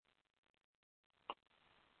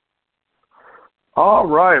All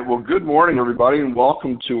right. Well, good morning, everybody, and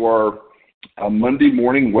welcome to our Monday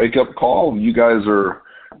morning wake-up call.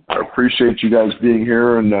 I appreciate you guys being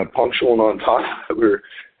here and punctual and on time. We're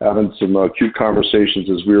having some cute conversations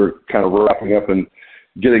as we were kind of wrapping up and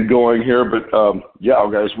getting going here. But,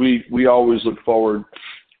 guys, we always look forward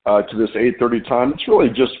to this 8:30 time. It's really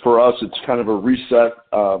just for us. It's kind of a reset.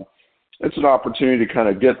 It's an opportunity to kind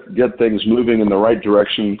of get things moving in the right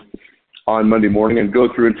direction on Monday morning and go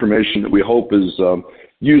through information that we hope is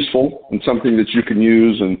useful and something that you can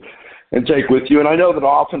use and take with you. And I know that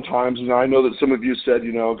oftentimes, I know that some of you said,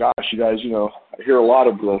 gosh, you guys, I hear a lot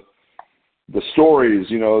of the stories,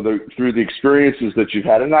 through the experiences that you've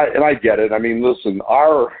had. And I get it. I mean, listen,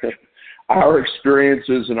 our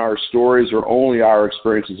experiences and our stories are only our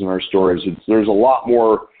experiences and our stories. There's a lot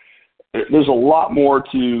more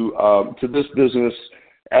to this business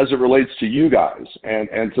as it relates to you guys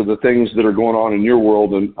and to the things that are going on in your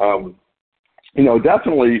world. And,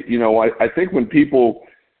 definitely, I think when people,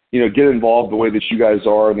 get involved the way that you guys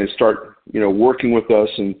are and they start, working with us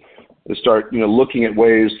and they start, looking at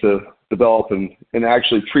ways to develop and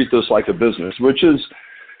actually treat this like a business, which is,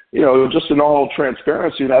 just in all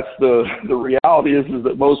transparency, that's the reality is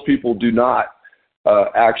that most people do not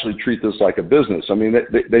actually treat this like a business. I mean,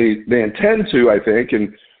 they intend to, I think,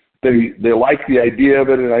 and they like the idea of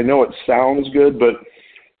it, and I know it sounds good, but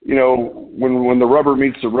when the rubber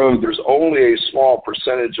meets the road, there's only a small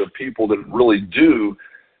percentage of people that really do,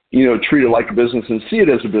 treat it like a business and see it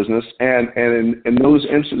as a business, and in those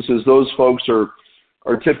instances, those folks are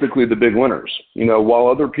typically the big winners. While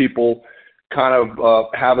other people kind of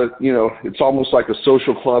have it, it's almost like a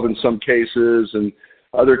social club in some cases, and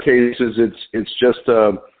other cases it's just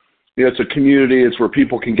it's a community. It's where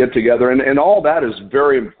people can get together, and all that is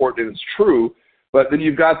very important, and it's true. But then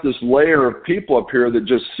you've got this layer of people up here that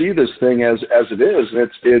just see this thing as it is. And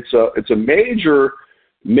it's a major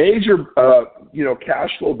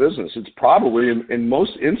cash flow business. It's probably in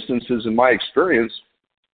most instances, in my experience,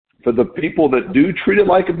 for the people that do treat it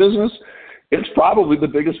like a business, it's probably the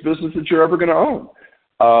biggest business that you're ever going to own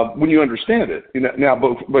when you understand it. Now,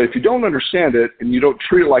 but if you don't understand it and you don't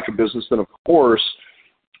treat it like a business, then of course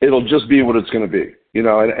it'll just be what it's going to be,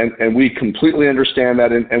 and we completely understand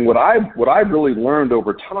that. And what I've really learned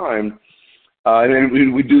over time,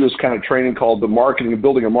 and we do this kind of training called the marketing and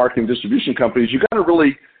building a marketing distribution company, is you got to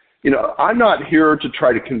really, I'm not here to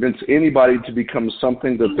try to convince anybody to become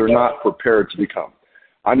something that they're not prepared to become.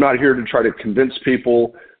 I'm not here to try to convince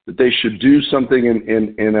people that they should do something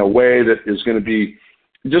in a way that is going to be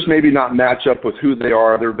just maybe not match up with who they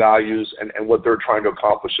are, their values, and what they're trying to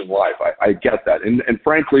accomplish in life. I get that. And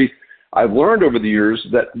frankly, I've learned over the years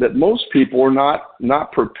that most people are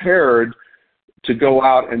not prepared to go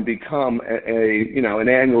out and become an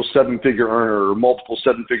annual seven-figure earner or multiple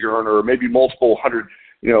seven-figure earner or maybe multiple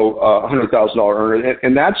 $100,000 earner.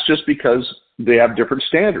 And that's just because they have different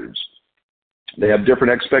standards. They have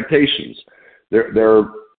different expectations. They're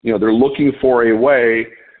looking for a way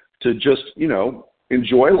to just,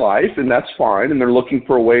 enjoy life, and that's fine. And they're looking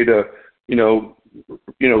for a way to,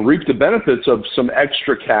 reap the benefits of some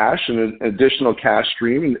extra cash and an additional cash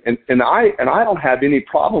stream. And I don't have any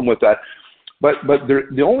problem with that. But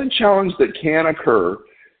the only challenge that can occur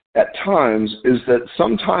at times is that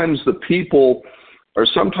sometimes the people or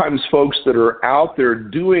sometimes folks that are out there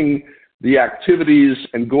doing the activities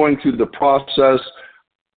and going through the process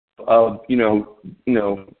of, in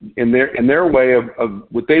their way of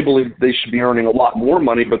what they believe they should be earning a lot more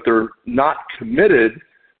money, but they're not committed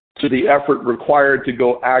to the effort required to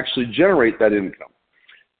go actually generate that income.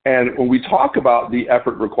 And when we talk about the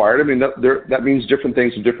effort required, I mean, that means different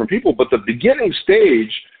things to different people, but the beginning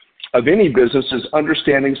stage of any business is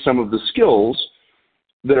understanding some of the skills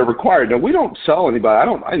that are required. Now, we don't sell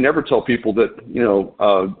anybody. I never tell people that,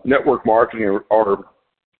 network marketing or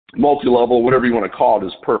multi-level, whatever you want to call it,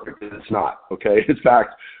 is perfect. It's not, okay? In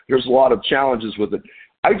fact, there's a lot of challenges with it.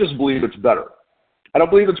 I just believe it's better. I don't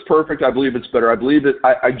believe it's perfect. I believe it's better.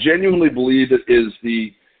 I genuinely believe it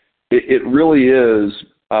really is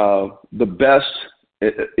the best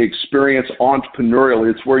experience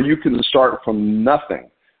entrepreneurially. It's where you can start from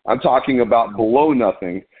nothing. I'm talking about below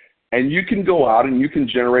nothing, and you can go out and you can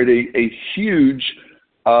generate a huge,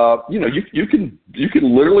 you can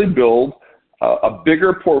literally build a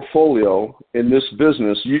bigger portfolio in this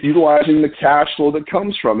business, utilizing the cash flow that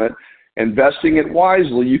comes from it, investing it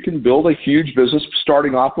wisely. You can build a huge business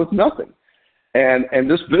starting off with nothing. And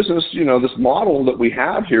this business, this model that we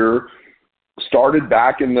have here started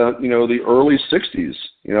back in the early 60s,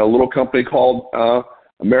 a little company called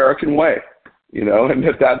American Way, and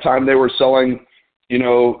at that time they were selling,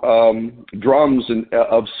 drums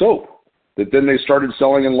of soap that then they started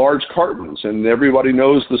selling in large cartons, and everybody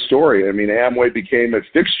knows the story. I mean, Amway became a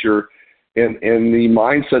fixture in the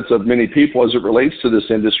mindsets of many people as it relates to this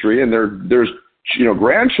industry, and there's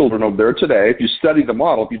grandchildren over there today. If you study the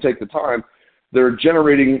model, if you take the time, they're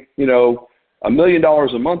generating $1 million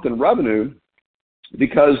a month in revenue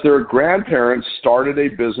because their grandparents started a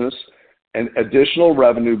business, an additional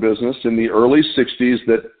revenue business in the early 60s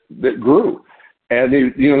that grew. And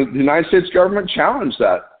the United States government challenged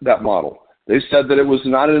that model. They said that it was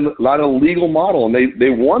not a legal model, and they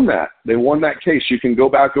won that. They won that case. You can go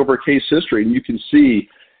back over case history, and you can see.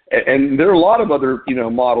 And there are a lot of other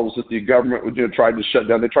models that the government tried to shut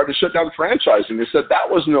down. They tried to shut down franchising. They said that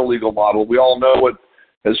was an illegal model. We all know what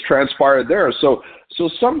has transpired there. So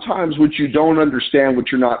sometimes what you don't understand,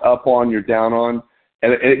 what you're not up on, you're down on,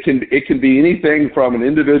 and it can be anything from an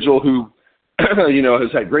individual who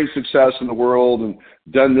has had great success in the world and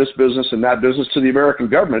done this business and that business to the American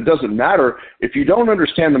government. It doesn't matter. If you don't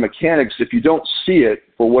understand the mechanics, if you don't see it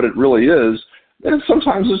for what it really is, then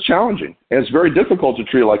sometimes it's challenging. And it's very difficult to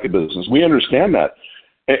treat it like a business. We understand that.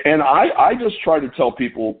 And I just try to tell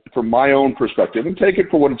people from my own perspective, and take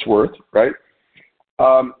it for what it's worth, right?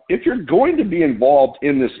 If you're going to be involved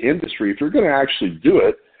in this industry, if you're going to actually do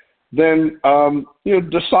it, then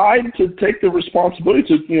decide to take the responsibility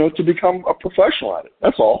to become a professional at it.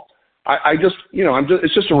 That's all.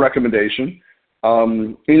 It's just a recommendation.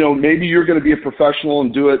 Maybe you're going to be a professional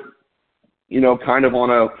and do it, kind of on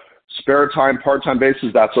a spare time, part-time basis.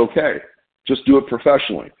 That's okay. Just do it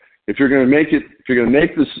professionally. If you're going to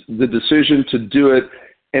make the decision to do it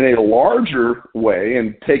in a larger way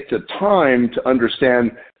and take the time to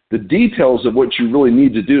understand the details of what you really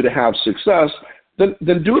need to do to have success,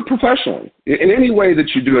 then do it professionally. In any way that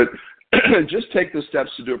you do it, just take the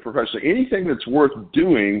steps to do it professionally. Anything that's worth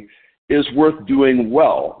doing is worth doing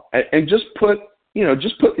well. And just put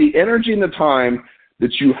the energy and the time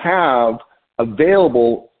that you have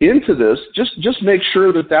available into this. Just make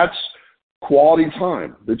sure that that's quality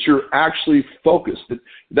time, that you're actually focused.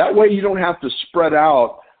 That way you don't have to spread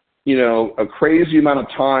out, a crazy amount of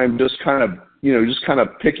time just kind of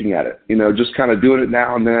picking at it, just kind of doing it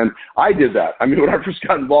now and then. I did that. I mean, when I first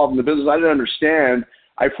got involved in the business, I didn't understand.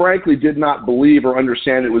 I frankly did not believe or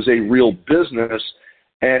understand it was a real business.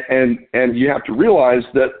 And you have to realize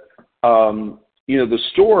that, the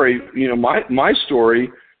story, my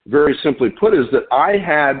story, very simply put, is that I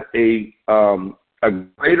had a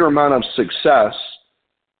greater amount of success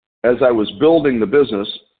as I was building the business.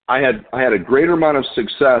 I had a greater amount of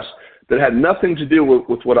success that had nothing to do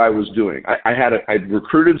with what I was doing. I'd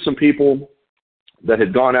recruited some people that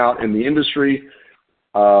had gone out in the industry,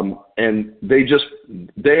 and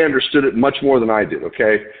they understood it much more than I did.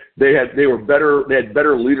 Okay, they had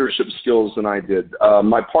better leadership skills than I did.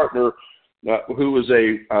 My partner, who was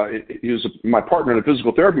my partner in a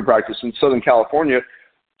physical therapy practice in Southern California,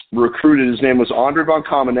 recruited. His name was Andre Van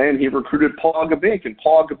Kamenen, and he recruited Paul Gabink, and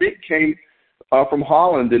Paul Gabink came from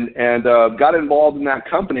Holland and got involved in that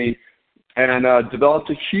company and developed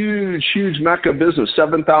a huge mecca business,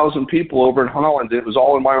 7,000 people over in Holland. It was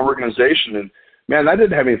all in my organization, and man, that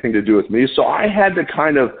didn't have anything to do with me. So I had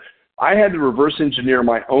to reverse engineer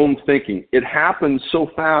my own thinking. It happened so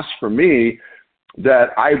fast for me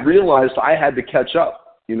that I realized I had to catch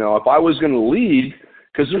up. If I was going to lead,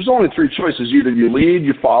 because there's only three choices: either you lead,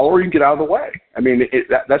 you follow, or you get out of the way. I mean,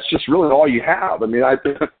 that's just really all you have. I mean,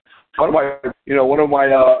 one of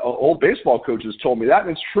my old baseball coaches told me that,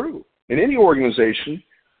 and it's true. In any organization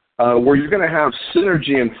where you're going to have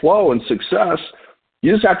synergy and flow and success,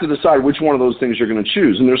 you just have to decide which one of those things you're going to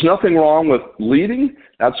choose. And there's nothing wrong with leading.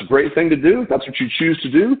 That's a great thing to do. That's what you choose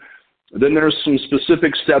to do. Then there's some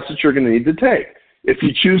specific steps that you're going to need to take. If you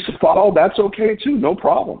choose to follow, that's okay too. No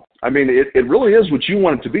problem. I mean, it really is what you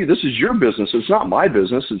want it to be. This is your business. It's not my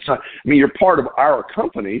business. It's not. I mean, you're part of our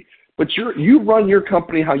company, but you run your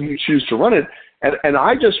company how you choose to run it. And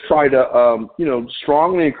I just try to,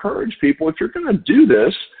 strongly encourage people, if you're going to do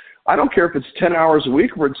this, I don't care if it's 10 hours a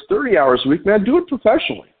week or it's 30 hours a week, man, do it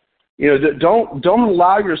professionally. Don't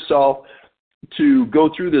allow yourself to go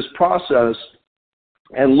through this process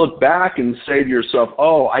and look back and say to yourself,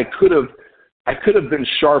 oh, I could have been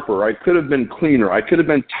sharper. I could have been cleaner. I could have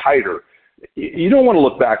been tighter. You don't want to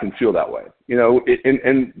look back and feel that way,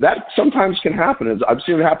 and that sometimes can happen. I've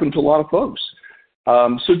seen it happen to a lot of folks.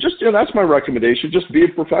 So just, that's my recommendation. Just be a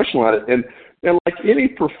professional at it. And like any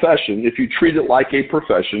profession, if you treat it like a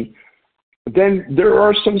profession, then there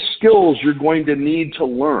are some skills you're going to need to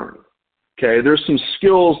learn. Okay. There's some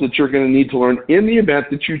skills that you're going to need to learn in the event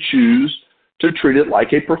that you choose to treat it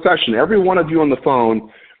like a profession. Every one of you on the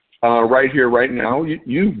phone, right here, right now,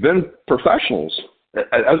 you've been professionals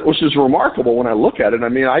which is remarkable when I look at it. I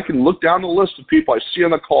mean, I can look down the list of people I see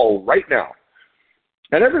on the call right now,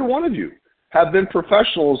 and every one of you have been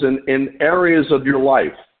professionals in areas of your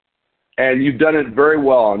life, and you've done it very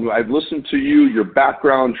well. And I've listened to you, your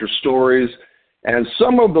backgrounds, your stories, and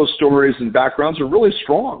some of those stories and backgrounds are really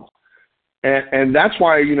strong. And that's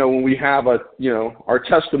why, when we have our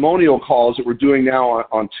testimonial calls that we're doing now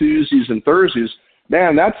on Tuesdays and Thursdays,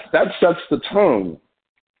 man, that sets the tone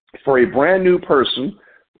for a brand new person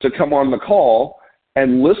to come on the call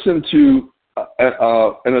and listen to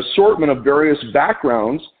an assortment of various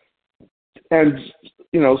backgrounds. And,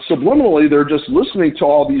 subliminally, they're just listening to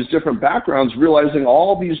all these different backgrounds, realizing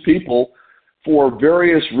all these people for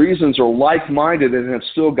various reasons are like-minded and have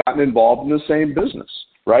still gotten involved in the same business,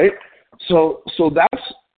 right? So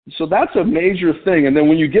that's a major thing. And then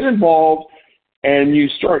when you get involved and you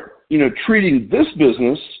start, treating this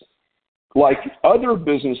business like other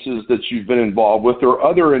businesses that you've been involved with, or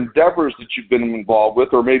other endeavors that you've been involved with,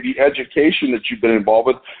 or maybe education that you've been involved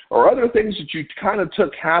with, or other things that you kind of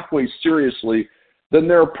took halfway seriously, then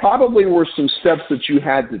there probably were some steps that you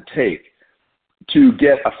had to take to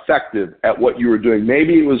get effective at what you were doing.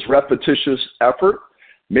 Maybe it was repetitious effort.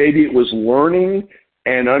 Maybe it was learning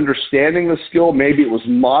and understanding the skill. Maybe it was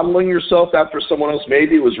modeling yourself after someone else.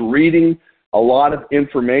 Maybe it was reading a lot of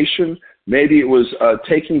information. Maybe it was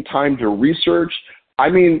taking time to research. I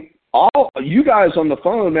mean, all you guys on the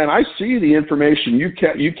phone, man, I see the information you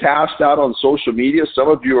cast out on social media. Some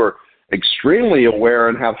of you are extremely aware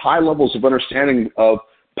and have high levels of understanding of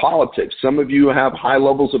politics. Some of you have high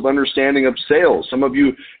levels of understanding of sales. Some of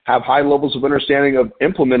you have high levels of understanding of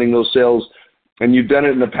implementing those sales. And you've done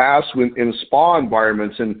it in the past in spa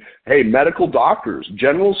environments and, hey, medical doctors,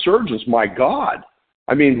 general surgeons, my God.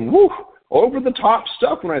 I mean, over-the-top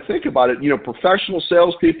stuff when I think about it. Professional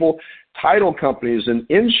salespeople, title companies, and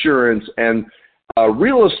insurance, and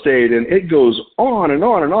real estate, and it goes on and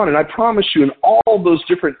on and on. And I promise you, in all those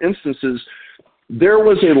different instances, there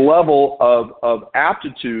was a level of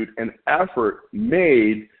aptitude and effort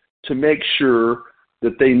made to make sure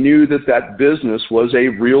that they knew that business was a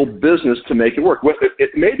real business to make it work.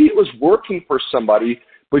 Maybe it was working for somebody,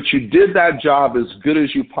 but you did that job as good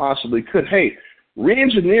as you possibly could. Hey,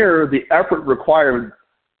 re-engineer the effort required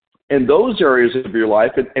in those areas of your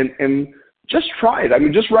life and just try it. I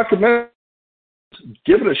mean, just recommend it.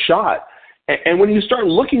 Give it a shot. And when you start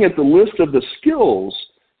looking at the list of the skills,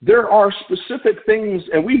 there are specific things,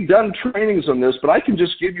 and we've done trainings on this, but I can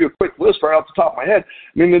just give you a quick list right off the top of my head.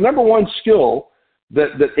 I mean, the number one skill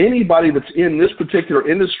that anybody that's in this particular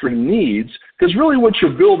industry needs, because really what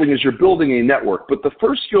you're building is you're building a network. But the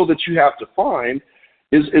first skill that you have to find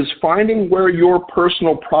is finding where your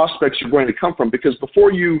personal prospects are going to come from. Because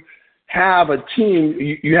before you have a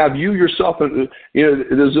team, you have you, yourself, and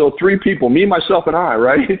there's three people, me, myself, and I,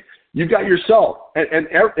 right? You've got yourself.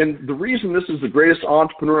 And the reason this is the greatest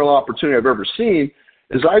entrepreneurial opportunity I've ever seen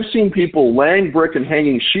is I've seen people laying brick and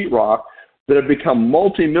hanging sheetrock that have become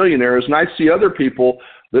multimillionaires, and I see other people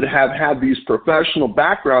that have had these professional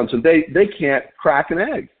backgrounds, and they can't crack an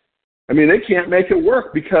egg. I mean, they can't make it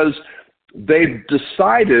work because they've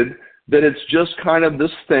decided that it's just kind of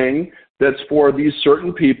this thing that's for these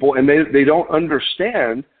certain people, and they don't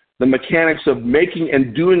understand the mechanics of making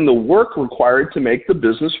and doing the work required to make the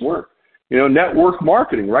business work. Network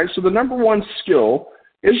marketing, right? So the number one skill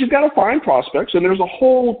is you've got to find prospects, and there's a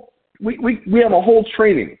whole, we have a whole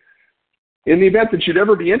training. In the event that you'd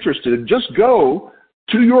ever be interested, just go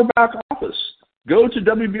to your back office. Go to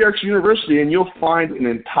WBRX University, and you'll find an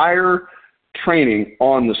entire training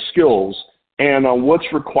on the skills and on what's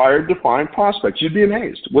required to find prospects. You'd be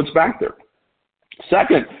amazed what's back there.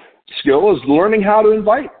 Second skill is learning how to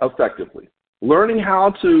invite effectively. Learning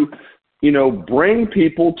how to, bring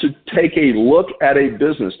people to take a look at a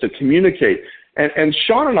business, to communicate. And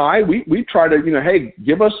Sean and I, we try to, hey,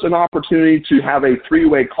 give us an opportunity to have a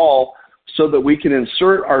three-way call so that we can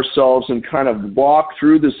insert ourselves and kind of walk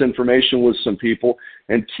through this information with some people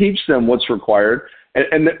and teach them what's required.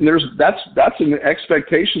 And that's an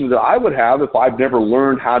expectation that I would have if I've never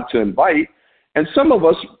learned how to invite. And some of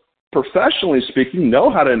us, professionally speaking, know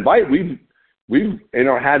how to invite. We've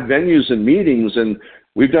had venues and meetings, and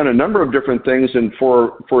we've done a number of different things. And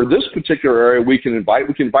for this particular area, we can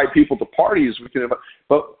invite people to parties.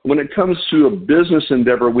 But when it comes to a business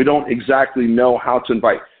endeavor, we don't exactly know how to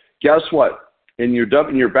invite. Guess what? In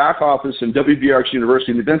your back office in WBRX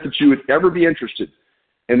University, in the event that you would ever be interested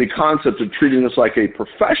in the concept of treating this like a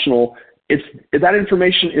professional, that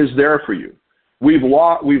information is there for you. We've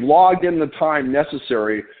logged in the time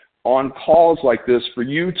necessary on calls like this for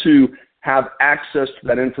you to have access to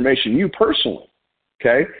that information, you personally,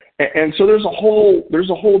 okay? And so there's a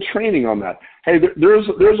whole training on that. Hey, there's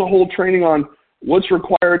a whole training on what's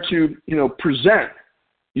required to, present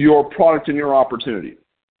your product and your opportunity.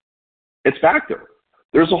 It's back there.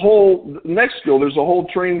 There's a whole next skill. There's a whole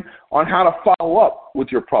training on how to follow up with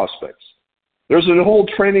your prospects. There's a whole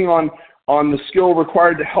training on the skill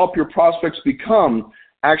required to help your prospects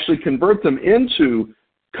actually convert them into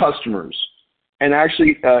customers and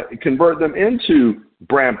actually convert them into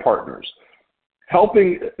brand partners.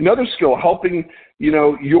 Another skill, helping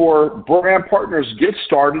your brand partners get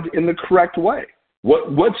started in the correct way.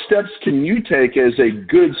 What steps can you take as a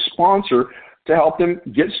good sponsor to help them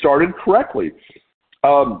get started correctly?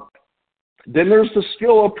 Then there's the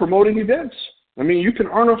skill of promoting events. I mean, you can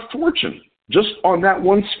earn a fortune just on that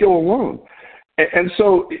one skill alone. And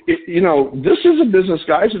so, this is a business,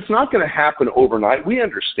 guys. It's not going to happen overnight. We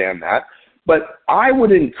understand that. But I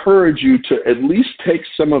would encourage you to at least take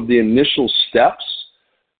some of the initial steps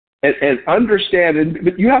and understand.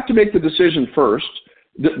 But you have to make the decision first.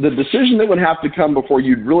 The decision that would have to come before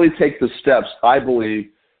you'd really take the steps, I believe,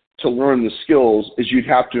 to learn the skills is you'd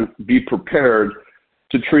have to be prepared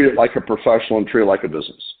to treat it like a professional and treat it like a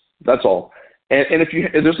business. That's all. And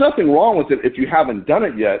there's nothing wrong with it if you haven't done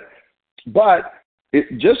it yet, but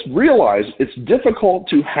just realize it's difficult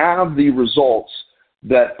to have the results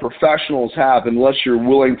that professionals have unless you're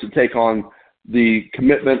willing to take on the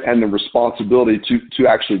commitment and the responsibility to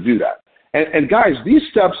actually do that. And guys, these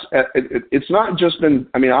steps, it's not just been,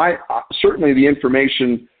 I certainly the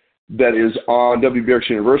information that is on WBRX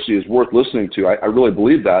University is worth listening to. I really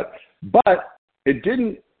believe that. But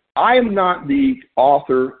I am not the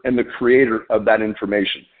author and the creator of that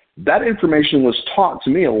information. That information was taught to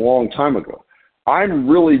me a long time ago. I'm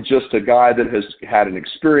really just a guy that has had an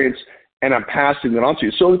experience, and I'm passing that on to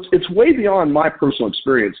you. So it's way beyond my personal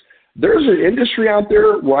experience. There's an industry out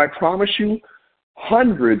there where I promise you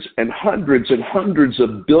hundreds and hundreds and hundreds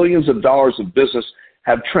of billions of dollars of business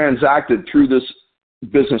have transacted through this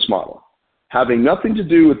business model, having nothing to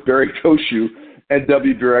do with Barry Koshu and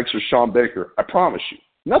WBRX or Sean Baker. I promise you.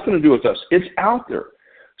 Nothing to do with us. It's out there.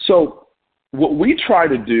 So what we try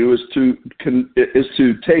to do is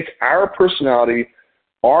to take our personality,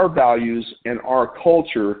 our values, and our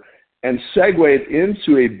culture and segue it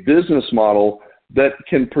into a business model that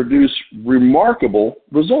can produce remarkable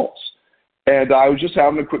results. And I was just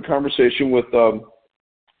having a quick conversation with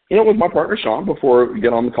my partner Sean before we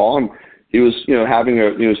get on the call, and he was he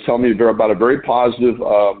was telling me about a very positive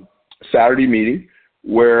Saturday meeting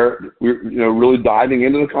where we're really diving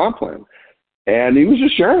into the comp plan. And he was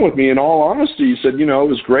just sharing with me, in all honesty, he said, it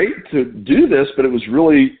was great to do this, but it was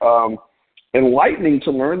really enlightening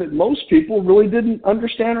to learn that most people really didn't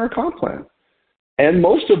understand our comp plan. And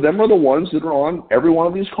most of them are the ones that are on every one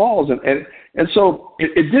of these calls. And so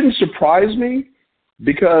it didn't surprise me,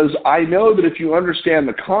 because I know that if you understand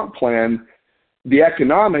the comp plan, the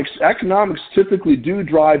economics typically do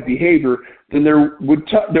drive behavior, then there would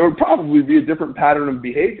probably be a different pattern of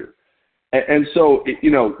behavior. And so,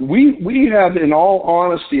 we have, in all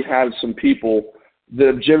honesty, had some people that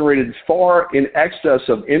have generated far in excess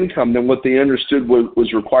of income than what they understood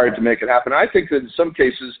was required to make it happen. I think that in some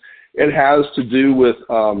cases it has to do with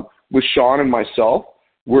Sean and myself,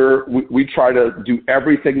 where we try to do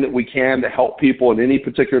everything that we can to help people at any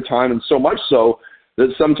particular time, and so much so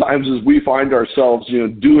that sometimes as we find ourselves,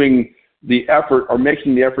 doing the effort or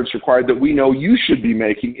making the efforts required that we know you should be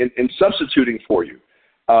making in substituting for you.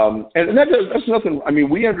 And that's nothing.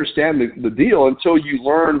 We understand the deal until you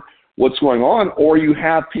learn what's going on, or you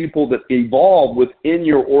have people that evolve within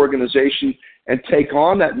your organization and take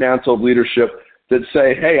on that mantle of leadership that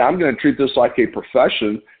say, hey, I'm going to treat this like a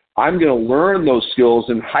profession. I'm going to learn those skills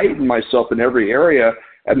and heighten myself in every area.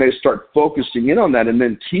 And they start focusing in on that and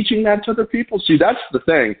then teaching that to other people. See, that's the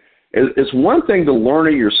thing. It's one thing to learn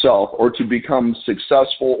it yourself or to become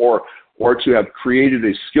successful or to have created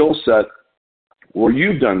a skill set where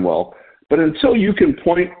you've done well. But until you can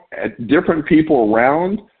point at different people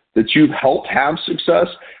around that you've helped have success,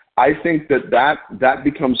 I think that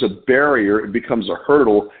becomes a barrier. It becomes a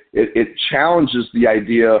hurdle. It challenges the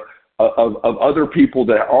idea of other people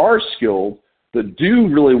that are skilled, that do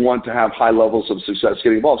really want to have high levels of success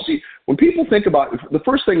getting involved. See, when people think about, the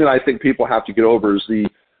first thing that I think people have to get over is the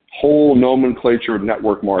whole nomenclature of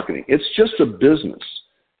network marketing. It's just a business.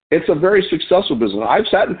 It's a very successful business. I've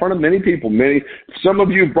sat in front of many people. Some of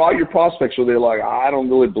you brought your prospects where they're like, I don't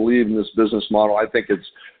really believe in this business model. I think it's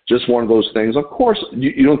just one of those things. Of course,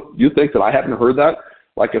 you think that I haven't heard that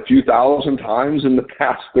like a few thousand times in the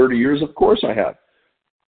past 30 years? Of course I have.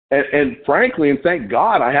 And frankly, and thank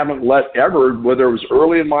God, I haven't let ever, whether it was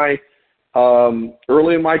early in my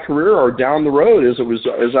early in my career or down the road as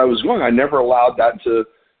I was going. I never allowed that to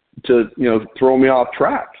throw me off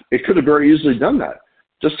track. It could have very easily done that.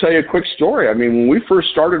 Just tell you a quick story. I mean, when we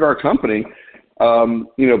first started our company,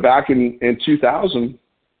 back in 2000,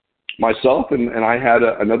 myself and I had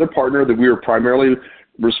another partner that we were primarily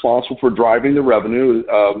responsible for driving the revenue.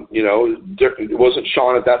 It wasn't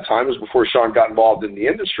Sean at that time. It was before Sean got involved in the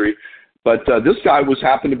industry. But this guy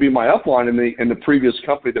happened to be my upline in the previous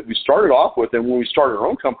company that we started off with. And when we started our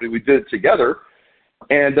own company, we did it together.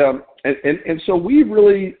 And so we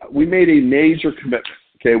made a major commitment.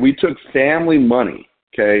 Okay, we took family money.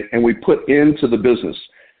 Okay, and we put into the business,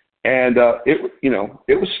 and it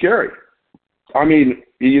was scary. I mean,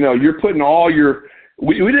 you're putting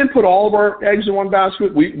we didn't put all of our eggs in one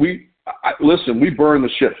basket. Listen, we burned the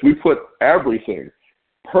ships. We put everything,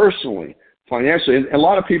 personally, financially. And a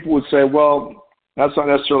lot of people would say, well, that's not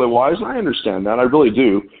necessarily wise. And I understand that. I really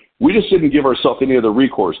do. We just didn't give ourselves any other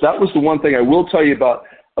recourse. That was the one thing I will tell you about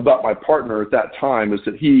my partner at that time, is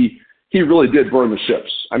that he really did burn the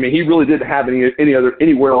ships. I mean, he really didn't have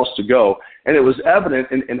anywhere else to go. And it was evident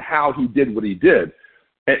in how he did what he did.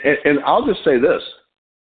 And I'll just say this.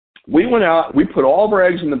 We went out, we put all of our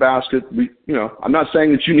eggs in the basket. I'm not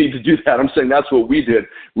saying that you need to do that. I'm saying that's what we did.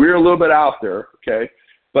 We were a little bit out there, okay?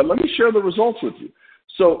 But let me share the results with you.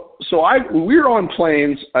 So we were on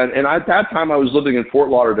planes, and at that time I was living in Fort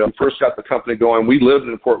Lauderdale. We first got the company going. We lived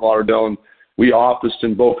in Fort Lauderdale, and we officed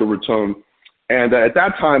in Boca Raton. And at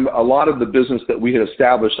that time, a lot of the business that we had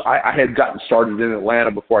established, I had gotten started in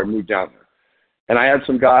Atlanta before I moved down there. And I had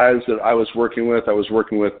some guys that I was working with. I was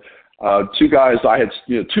working with two guys. I had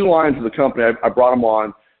two lines of the company. I brought them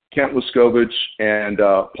on, Kent Wiskovich and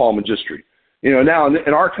Paul Magistri. Now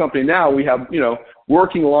in our company now we have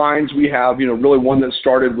working lines. We have really one that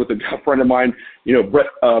started with a friend of mine,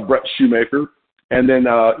 Brett Shoemaker, and then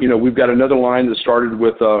we've got another line that started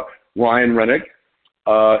with Ryan Rennick.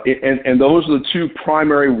 And those are the two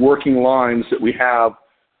primary working lines that we have,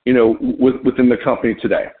 within the company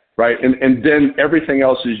today, right? And then everything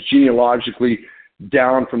else is genealogically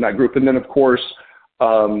down from that group. And then, of course,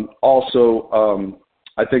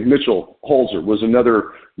 I think Mitchell Holzer was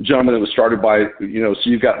another gentleman that was started by, so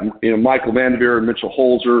you've got, Michael Vanderveer and Mitchell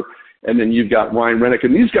Holzer, and then you've got Ryan Rennick.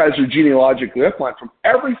 And these guys are genealogically upline from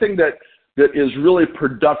everything that is really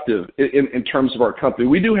productive in terms of our company.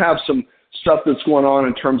 We do have some stuff that's going on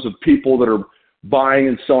in terms of people that are buying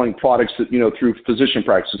and selling products that, through physician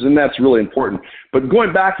practices, and that's really important. But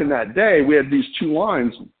going back in that day, we had these two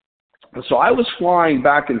lines. So I was flying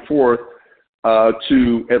back and forth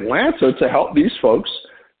to Atlanta to help these folks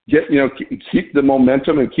get, keep the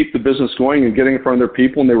momentum and keep the business going and getting in front of their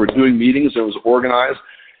people, and they were doing meetings. It was organized.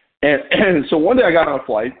 And so one day I got on a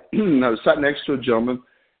flight, and I was sat next to a gentleman,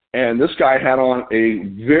 and this guy had on a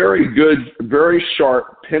very good, very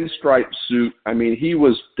sharp pinstripe suit. I mean, he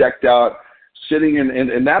was decked out, sitting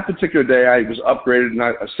in that particular day. I was upgraded, and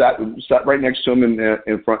I sat right next to him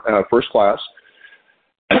in front, first class.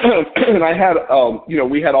 And I had,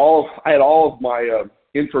 I had all of my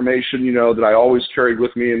information, that I always carried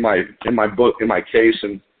with me in my book, in my case.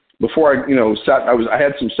 And before I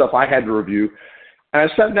had some stuff I had to review,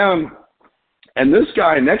 and I sat down. And this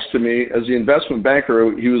guy next to me, as the investment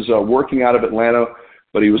banker, he was working out of Atlanta,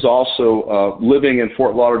 but he was also living in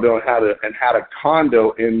Fort Lauderdale and had a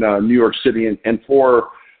condo in New York City. And for,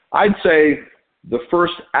 I'd say, the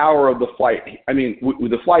first hour of the flight,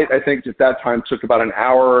 the flight, I think, at that time took about an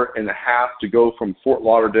hour and a half to go from Fort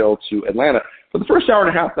Lauderdale to Atlanta. For the first hour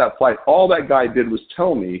and a half of that flight, all that guy did was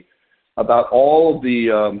tell me about all of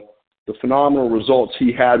the phenomenal results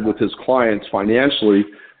he had with his clients financially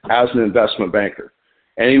as an investment banker.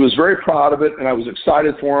 And he was very proud of it, and I was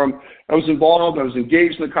excited for him. I was involved. I was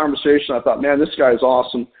engaged in the conversation. I thought, man, this guy is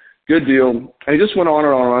awesome. Good deal. And he just went on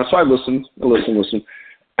and on and on. So I listened.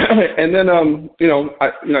 And then,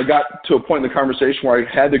 I got to a point in the conversation where I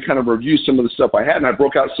had to kind of review some of the stuff I had, and I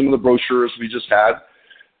broke out some of the brochures we just had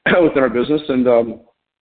within our business. And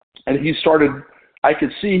he started, I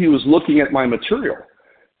could see he was looking at my material.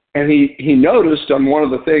 And he noticed on one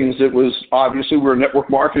of the things, it was obviously we're a network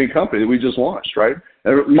marketing company that we just launched, right?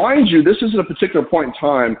 And mind you, this is at a particular point in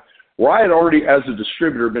time where I had already, as a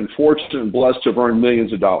distributor, been fortunate and blessed to have earned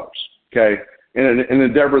millions of dollars, okay? In an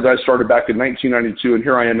endeavor that I started back in 1992, and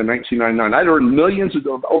here I am in 1999. I'd earned millions of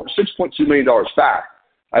dollars, over $6.2 million back.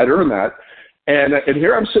 I had earned that. And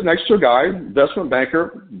here I'm sitting next to a guy, investment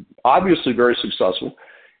banker, obviously very successful.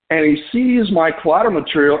 And he sees my collateral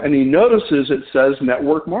material, and he notices it says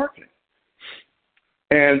network marketing.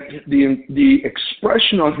 And the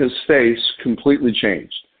expression on his face completely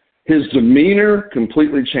changed. His demeanor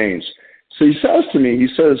completely changed. So he says to me,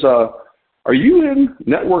 are you in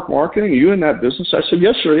network marketing? Are you in that business? I said,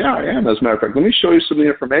 yes, sir. Yeah, I am. As a matter of fact, let me show you some of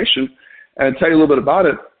the information and tell you a little bit about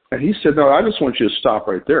it. And he said, no, I just want you to stop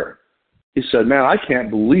right there. He said, man, I can't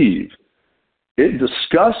believe it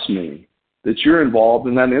disgusts me that you're involved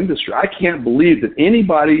in that industry. I can't believe that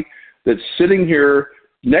anybody that's sitting here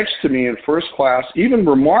next to me in first class, even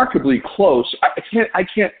remarkably close, I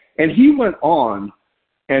can't. And he went on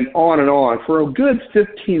and on and on for a good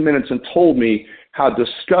 15 minutes and told me how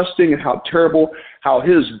disgusting and how terrible, how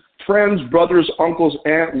his friends, brothers, uncles,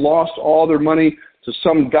 aunt lost all their money to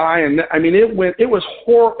some guy. And I mean, it was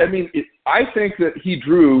horrible. I mean, I think that he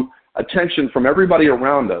drew attention from everybody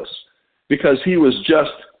around us because he was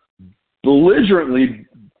just belligerently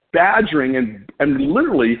badgering and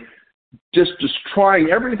literally just trying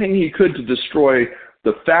everything he could to destroy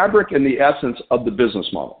the fabric and the essence of the business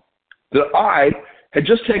model. That I had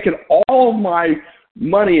just taken all of my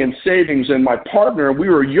money and savings, and my partner, we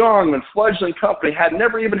were young and fledgling company, had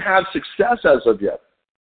never even had success as of yet.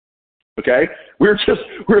 Okay? We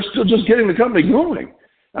were still just getting the company going.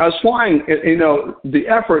 I was flying, the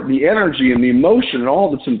effort, the energy, and the emotion and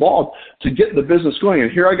all that's involved to get the business going.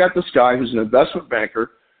 And here I got this guy who's an investment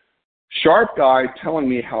banker, sharp guy, telling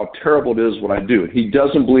me how terrible it is what I do. He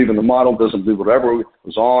doesn't believe in the model, doesn't believe whatever. It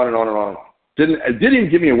was on and on and on. Didn't even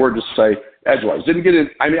give me a word to say edgewise. Didn't get in.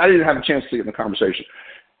 I mean, I didn't have a chance to get in the conversation.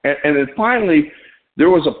 And then finally, there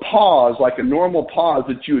was a pause, like a normal pause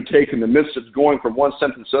that you would take in the midst of going from one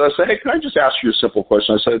sentence. So I said, hey, can I just ask you a simple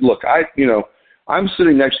question? I said, look, I'm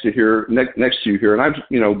sitting next to you here, and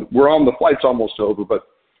we're on, the flight's almost over, but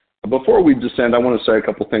before we descend, I want to say a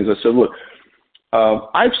couple things. I said, look,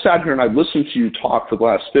 I've sat here and I've listened to you talk for the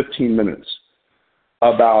last 15 minutes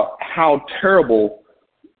about how terrible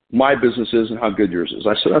my business is and how good yours is.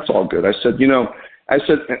 I said, that's all good. I said,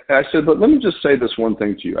 but let me just say this one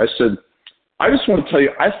thing to you. I said, I just want to tell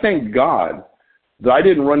you, I thank God that I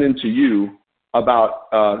didn't run into you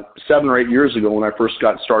about 7 or 8 years ago when I first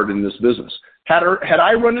got started in this business. Had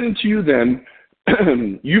I run into you then,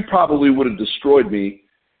 you probably would have destroyed me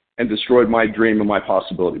and destroyed my dream and my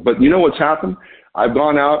possibility. But you know what's happened? I've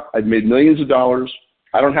gone out, I've made millions of dollars.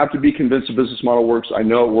 I don't have to be convinced the business model works. I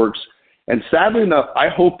know it works. And sadly enough, I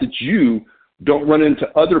hope that you don't run into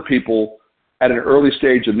other people at an early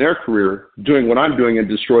stage in their career doing what I'm doing and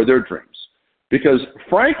destroy their dreams. Because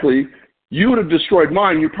frankly, you would have destroyed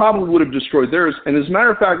mine. You probably would have destroyed theirs. And as a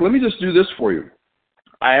matter of fact, let me just do this for you.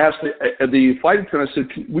 I asked the flight attendant, I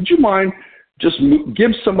said, would you mind just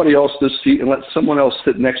give somebody else this seat and let someone else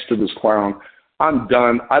sit next to this clown? I'm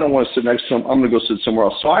done. I don't want to sit next to him. I'm going to go sit somewhere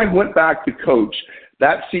else. So I went back to coach.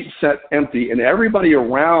 That seat sat empty, and everybody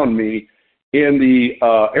around me in the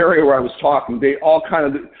area where I was talking, they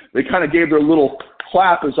kind of gave their little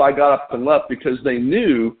clap as I got up and left because they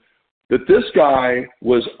knew that this guy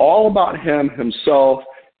was all about himself,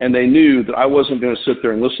 and they knew that I wasn't going to sit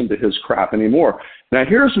there and listen to his crap anymore. Now,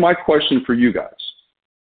 here's my question for you guys.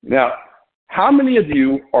 Now, how many of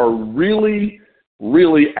you are really,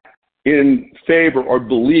 really in favor or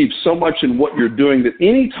believe so much in what you're doing that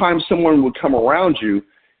anytime someone would come around you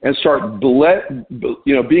and start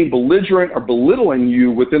being belligerent or belittling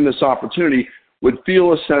you within this opportunity would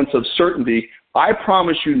feel a sense of certainty? I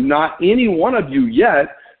promise you, not any one of you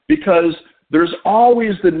yet, because there's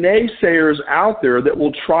always the naysayers out there that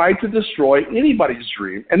will try to destroy anybody's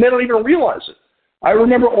dream, and they don't even realize it. I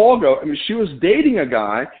remember Olga. I mean, she was dating a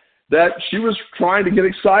guy that she was trying to get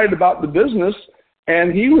excited about the business,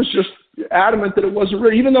 and he was just adamant that it wasn't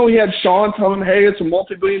real, even though he had Sean tell him, hey, it's a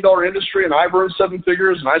multi-billion-dollar industry, and I've earned 7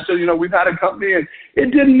 figures, and I said, we've had a company, and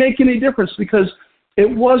it didn't make any difference because it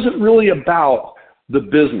wasn't really about the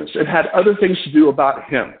business. It had other things to do about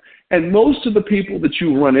him. And most of the people that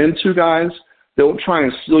you run into, guys, that will try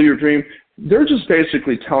and steal your dream, they're just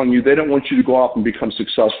basically telling you they don't want you to go off and become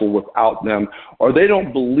successful without them, or they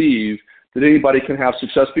don't believe that anybody can have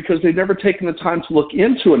success because they've never taken the time to look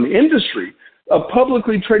into an industry of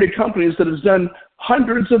publicly traded companies that has done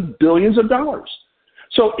hundreds of billions of dollars.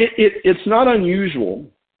 So it's not unusual,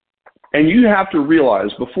 and you have to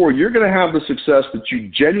realize before you're going to have the success that you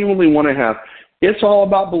genuinely want to have, it's all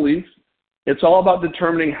about belief. It's all about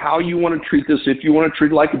determining how you want to treat this, if you want to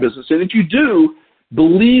treat it like a business. And if you do,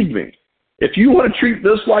 believe me, if you want to treat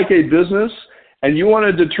this like a business and you want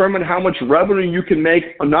to determine how much revenue you can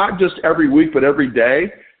make, not just every week, but every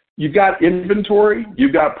day, you've got inventory,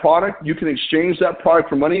 you've got product, you can exchange that product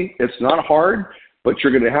for money. It's not hard, but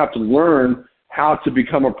you're going to have to learn how to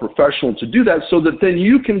become a professional to do that so that then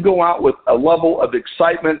you can go out with a level of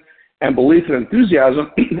excitement and belief and enthusiasm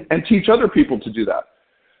and teach other people to do that.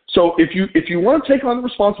 So if you want to take on the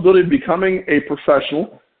responsibility of becoming a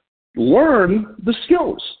professional, learn the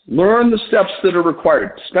skills, learn the steps that are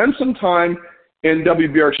required. Spend some time in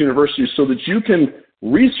WBRX University so that you can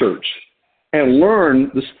research and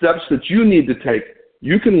learn the steps that you need to take.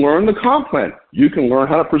 You can learn the comp plan. You can learn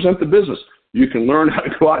how to present the business. You can learn how to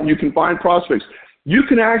go out and you can find prospects. You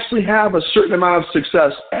can actually have a certain amount of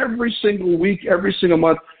success every single week, every single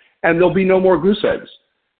month, and there'll be no more goose eggs.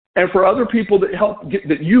 And for other people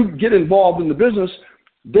that you get involved in the business,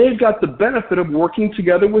 they've got the benefit of working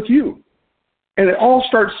together with you. And it all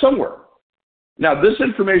starts somewhere. Now, this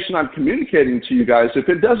information I'm communicating to you guys, if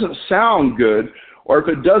it doesn't sound good or if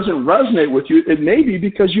it doesn't resonate with you, it may be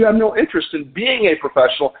because you have no interest in being a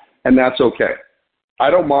professional, and that's okay.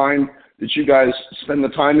 I don't mind that you guys spend the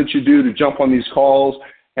time that you do to jump on these calls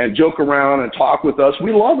and joke around and talk with us.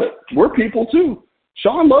 We love it. We're people too.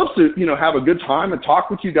 Sean loves to, have a good time and talk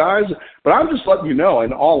with you guys, but I'm just letting you know,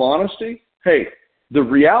 in all honesty, hey, the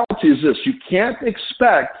reality is this: you can't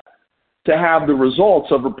expect to have the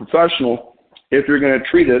results of a professional if you're going to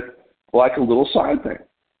treat it like a little side thing.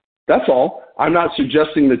 That's all. I'm not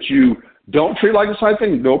suggesting that you don't treat it like a side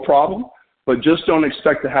thing, no problem, but just don't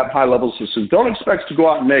expect to have high levels of success. Don't expect to go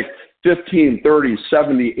out and make $15,000, $30,000,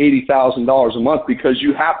 $70,000, $80,000 a month because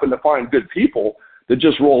you happen to find good people that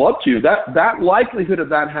just roll up to you. That likelihood of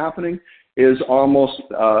that happening is almost,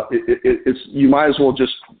 you might as well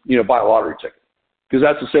just, buy a lottery ticket. Because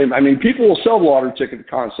that's the same. I mean, people will sell the lottery ticket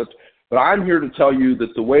concept, but I'm here to tell you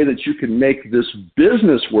that the way that you can make this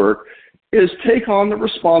business work is take on the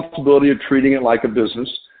responsibility of treating it like a business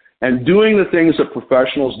and doing the things that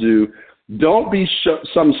professionals do. Don't be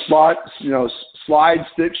some slide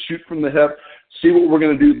stick, shoot from the hip, see what we're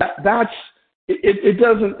going to do.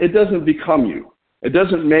 It doesn't become you. It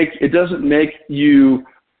doesn't make you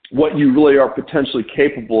what you really are potentially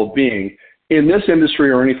capable of being in this industry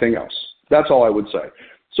or anything else. That's all I would say.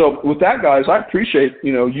 So with that, guys, I appreciate,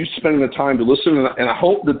 you spending the time to listen, and I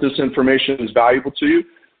hope that this information is valuable to you.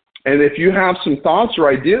 And if you have some thoughts or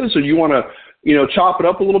ideas, or you want to, chop it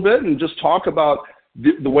up a little bit and just talk about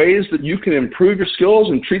the ways that you can improve your skills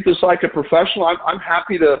and treat this like a professional, I'm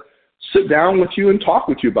happy to sit down with you and talk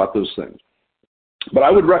with you about those things. But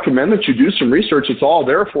I would recommend that you do some research. It's all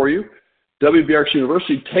there for you. WBRX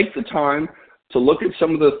University, take the time to look at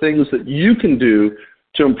some of the things that you can do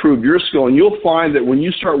to improve your skill, and you'll find that when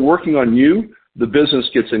you start working on you, the business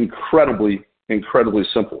gets incredibly, incredibly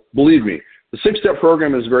simple. Believe me, the 6-step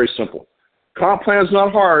program is very simple. Comp plan is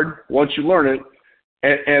not hard once you learn it,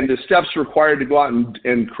 and the steps required to go out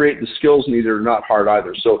and create the skills needed are not hard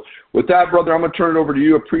either. So with that, brother, I'm going to turn it over to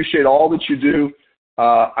you. Appreciate all that you do.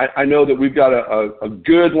 I know that we've got a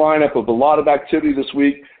good lineup of a lot of activity this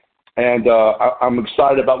week, and I'm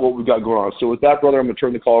excited about what we've got going on. So with that, brother, I'm going to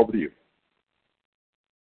turn the call over to you.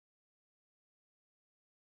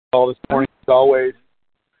 All this morning, as always.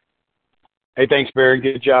 Hey, thanks, Barry.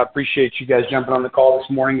 Good job. Appreciate you guys jumping on the call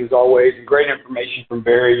this morning, as always. And great information from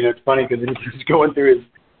Barry. It's funny because he's going through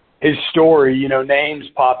his story. Names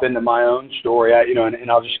pop into my own story.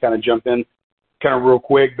 And I'll just kind of jump in kind of real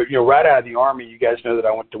quick. But, right out of the Army, you guys know that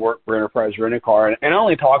I went to work for Enterprise Rent-A-Car. And I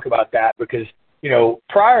only talk about that because,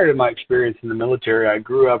 prior to my experience in the military, I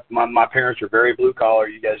grew up, my parents were very blue collar.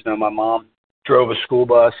 You guys know my mom drove a school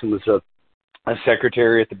bus and was a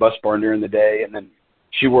secretary at the bus barn during the day, and then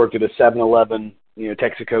she worked at a 7-Eleven,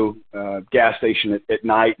 Texaco gas station at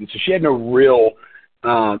night, and so she had no real,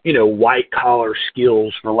 white collar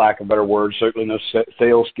skills, for lack of better words. Certainly no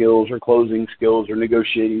sales skills or closing skills or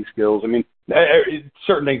negotiating skills. I mean,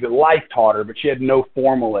 certain things that life taught her, but she had no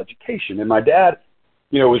formal education. And my dad,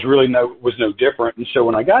 was no different. And so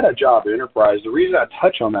when I got a job at Enterprise, the reason I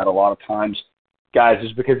touch on that a lot of times, guys,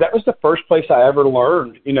 is because that was the first place I ever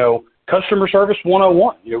learned, customer service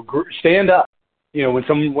 101, stand up. When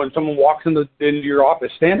someone walks into your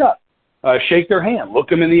office, stand up, shake their hand, look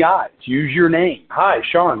them in the eyes, use your name. Hi,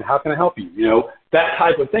 Sean, how can I help you? That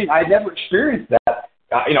type of thing. I never experienced that,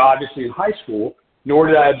 obviously in high school, nor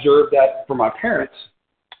did I observe that from my parents.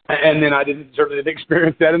 And then I certainly didn't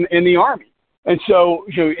experience that in the Army. And so,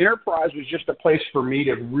 Enterprise was just a place for me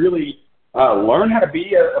to really learn how to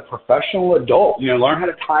be a professional adult, learn how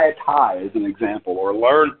to tie a tie as an example, or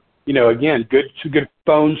learn, again, good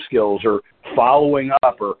phone skills, or following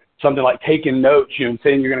up, or something like taking notes, and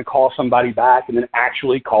saying you're going to call somebody back and then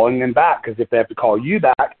actually calling them back. Because if they have to call you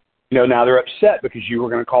back, now they're upset because you were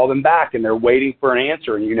going to call them back and they're waiting for an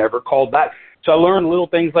answer and you never called back. So I learned little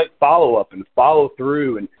things like follow up and follow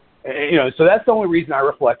through. And, so that's the only reason I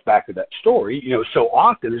reflect back to that story, so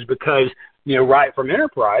often, is because, right from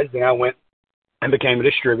Enterprise, then I went and became a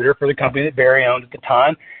distributor for the company that Barry owned at the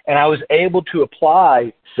time. And I was able to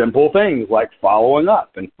apply simple things like following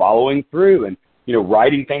up and following through and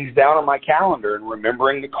writing things down on my calendar and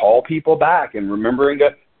remembering to call people back and remembering to,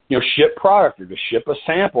 ship product or to ship a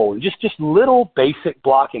sample and just little basic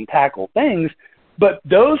block and tackle things. But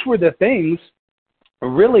those were the things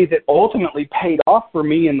really that ultimately paid off for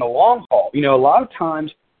me in the long haul. A lot of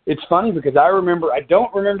times it's funny because I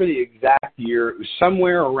don't remember the exact year. It was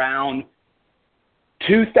somewhere around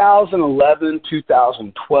 2011,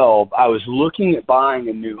 2012, I was looking at buying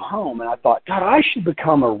a new home, and I thought, God, I should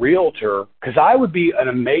become a realtor because I would be an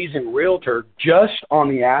amazing realtor just on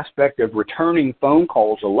the aspect of returning phone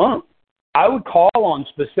calls alone. I would call on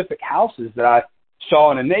specific houses that I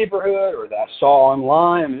saw in a neighborhood or that I saw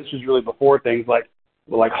online. I mean, this was really before things like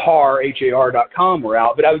HAR.com were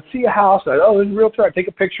out, but I would see a house, there's a realtor, I'd take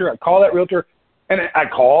a picture, I'd call that realtor, and I'd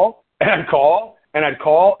call, and I'd call, and I'd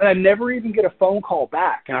call, and I'd never even get a phone call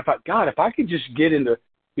back. And I thought, God, if I could just get into,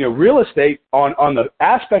 real estate on the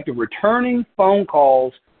aspect of returning phone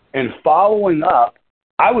calls and following up,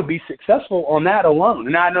 I would be successful on that alone.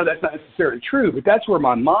 And I know that's not necessarily true, but that's where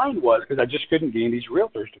my mind was because I just couldn't get these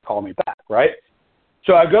realtors to call me back, right?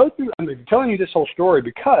 So I'm telling you this whole story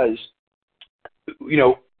because,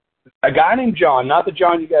 a guy named John, not the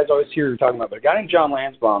John you guys always hear talking about, but a guy named John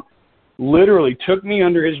Lansbaum literally took me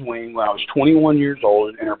under his wing when I was 21 years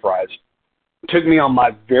old at Enterprise, took me on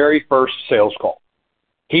my very first sales call.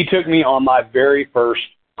 He took me on my very first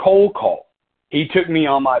cold call. He took me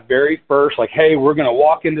on my very first, hey, we're going to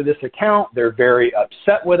walk into this account. They're very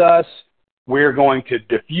upset with us. We're going to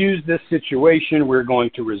diffuse this situation. We're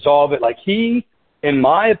going to resolve it. He, in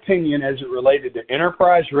my opinion, as it related to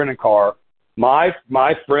Enterprise Rent-A-Car, my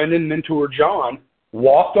friend and mentor, John,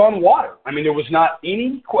 walked on water. I mean, there was not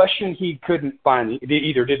any question he couldn't find,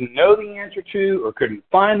 either didn't know the answer to or couldn't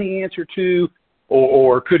find the answer to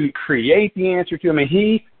or couldn't create the answer to. I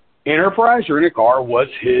mean, Enterprise Rent-A-Car was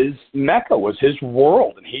his mecca, was his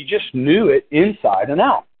world, and he just knew it inside and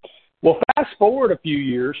out. Well, fast forward a few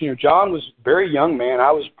years, John was a very young man.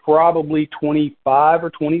 I was probably 25 or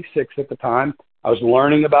 26 at the time. I was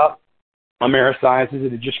learning about Amerisciences.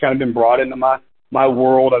 It had just kind of been brought into my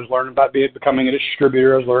world. I was learning about becoming a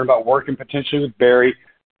distributor. I was learning about working potentially with Barry.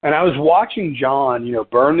 And I was watching John,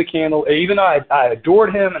 burn the candle. Even though I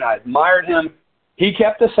adored him and I admired him, he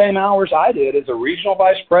kept the same hours I did as a regional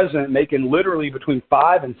vice president, making literally between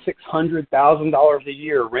 $500,000 and $600,000 a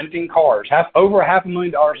year renting cars, over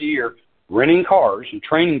 $500,000 a year renting cars and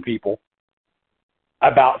training people.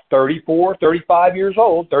 About 34, 35 years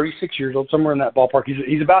old, 36 years old, somewhere in that ballpark.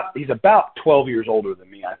 He's about 12 years older than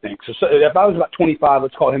me, I think. So if I was about 25,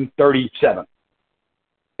 let's call him 37.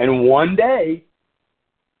 And one day,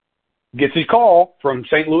 gets a call from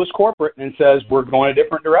St. Louis corporate and says, we're going a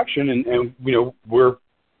different direction and we're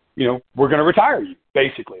going to retire you,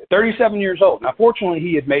 basically, at 37 years old. Now, fortunately,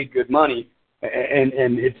 he had made good money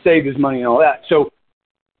and had saved his money and all that. So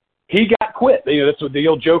he got quit. That's what the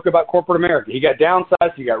old joke about corporate America. He got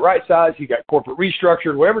downsized, he got right-sized, he got corporate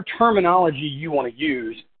restructured, whatever terminology you want to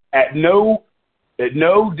use. At no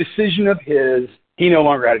decision of his, he no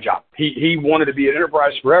longer had a job. He wanted to be at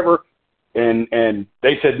Enterprise forever, and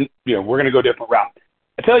they said, we're going to go a different route.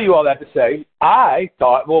 I tell you all that to say, I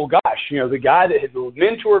thought, well, gosh, the guy that had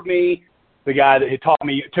mentored me, the guy that had taught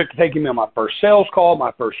me, taking me on my first sales call,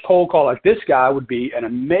 my first cold call, this guy would be an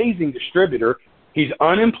amazing distributor. He's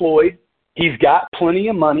unemployed. He's got plenty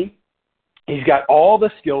of money. He's got all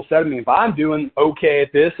the skill set. I mean, if I'm doing okay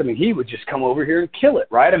at this, he would just come over here and kill it,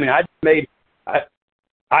 right? I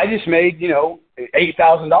just made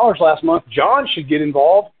 $8,000 last month. John should get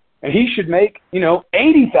involved, and he should make,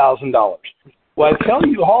 $80,000. Well, I tell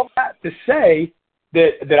you all that to say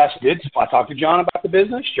that I talked to John about the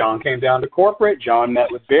business. John came down to corporate. John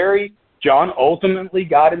met with Barry. John ultimately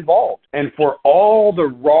got involved. And for all the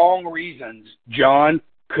wrong reasons, John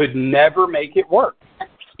could never make it work.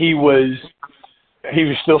 He was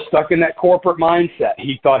still stuck in that corporate mindset.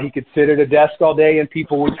 He thought he could sit at a desk all day and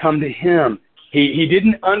people would come to him. He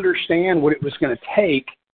didn't understand what it was going to take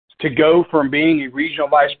to go from being a regional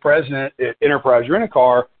vice president at Enterprise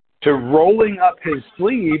Rent-A-Car to rolling up his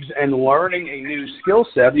sleeves and learning a new skill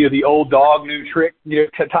set, the old dog, new trick,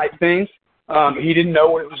 type thing. He didn't know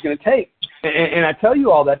what it was going to take. And I tell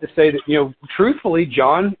you all that to say that, truthfully,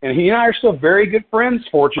 John, and he and I are still very good friends,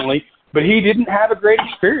 fortunately, but he didn't have a great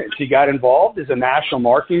experience. He got involved as a national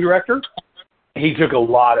marketing director. He took a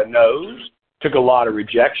lot of no's, took a lot of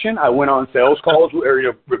rejection. I went on sales calls or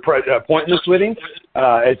appointments with him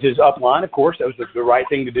as his upline, of course. That was the right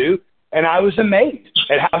thing to do. And I was amazed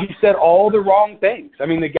at how he said all the wrong things. I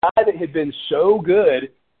mean, the guy that had been so good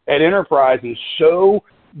at Enterprise and so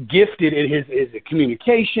gifted in his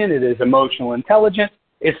communication, in his emotional intelligence,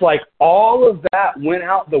 it's like all of that went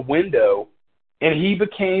out the window and he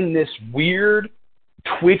became this weird,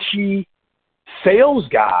 twitchy sales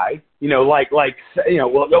guy, well,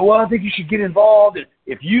 I think you should get involved, and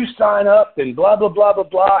if you sign up, then blah, blah, blah, blah,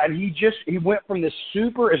 blah. And he went from this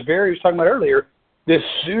super, as Barry was talking about earlier, this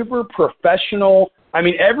super professional. I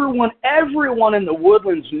mean, everyone in the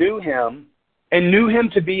Woodlands knew him and knew him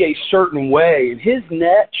to be a certain way. And his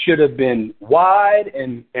net should have been wide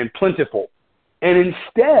and plentiful. And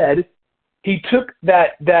instead, he took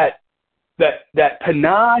that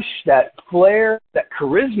panache, that flair, that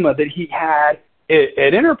charisma that he had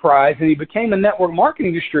at Enterprise, and he became a network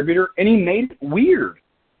marketing distributor, and he made it weird.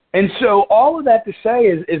 And so all of that to say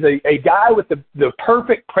is a guy with the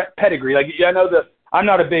perfect pedigree. Like, I know I'm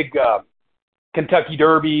not a big Kentucky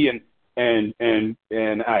Derby and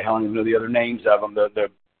I don't even know the other names of them,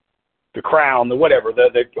 the Crown, the whatever,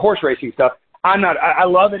 the horse racing stuff. I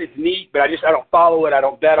love it. It's neat, but I don't follow it. I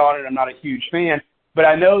don't bet on it. I'm not a huge fan, but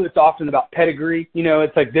I know it's often about pedigree.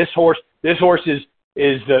 It's like this horse is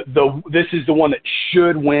this is the one that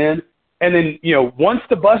should win. And then, once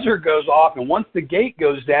the buzzer goes off and once the gate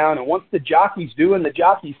goes down and once the jockey's doing the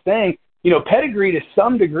jockey's thing, pedigree to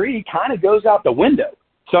some degree kind of goes out the window.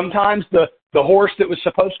 Sometimes the horse that was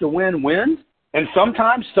supposed to win wins, and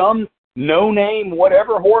sometimes some no-name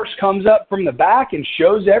whatever horse comes up from the back and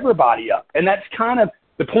shows everybody up. And that's kind of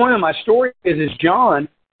the point of my story is John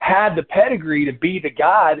had the pedigree to be the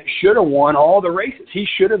guy that should have won all the races. He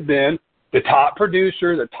should have been the top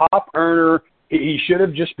producer, the top earner. He should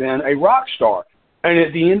have just been a rock star. And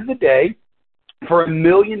at the end of the day, for a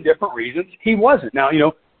million different reasons, he wasn't. Now,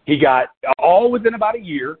 he got all within about a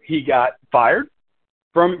year, he got fired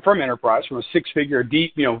from Enterprise, from a six-figure,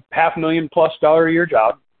 deep, $500,000+ a year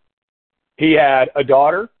job. He had a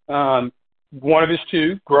daughter, one of his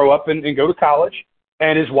two, grow up and go to college,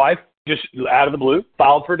 and his wife, just out of the blue,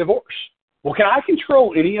 filed for divorce. Well, can I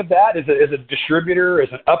control any of that as a distributor, as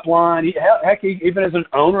an upline, heck, even as an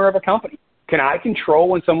owner of a company? Can I control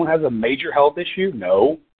when someone has a major health issue?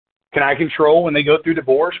 No. Can I control when they go through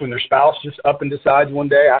divorce, when their spouse just up and decides one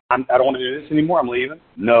day, I don't want to do this anymore, I'm leaving?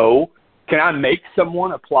 No. Can I make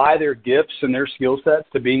someone apply their gifts and their skill sets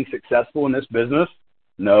to being successful in this business?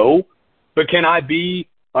 No. But can I be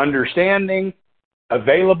understanding,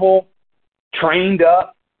 available, trained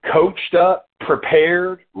up, coached up,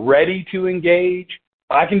 prepared, ready to engage?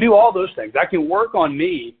 I can do all those things. I can work on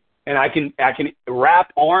me, and I can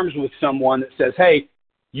wrap arms with someone that says, hey,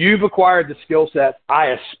 you've acquired the skill sets.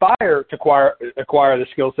 I aspire to acquire the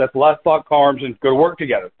skill sets. Let's lock arms and go to work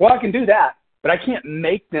together. Well, I can do that, but I can't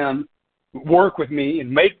make them work with me and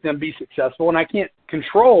make them be successful, and I can't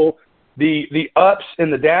control the ups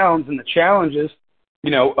and the downs and the challenges,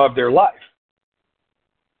 of their life.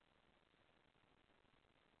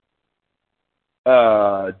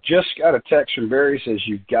 Just got a text from Barry, says,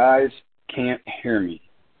 you guys can't hear me.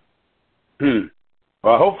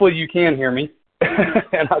 Well, hopefully you can hear me,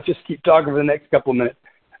 and I'll just keep talking for the next couple of minutes.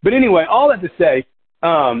 But anyway, all that to say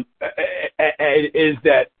is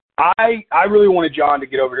that I really wanted John to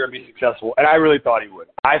get over here and be successful, and I really thought he would.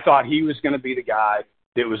 I thought he was going to be the guy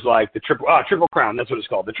that was like the Triple Crown. That's what it's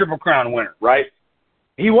called, the Triple Crown winner, right?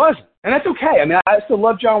 He wasn't, and that's okay. I mean, I still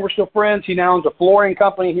love John. We're still friends. He now owns a flooring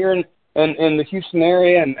company here in the Houston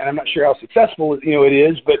area, and I'm not sure how successful it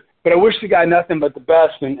is, but I wish the guy nothing but the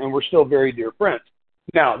best, and we're still very dear friends.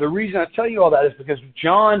 Now, the reason I tell you all that is because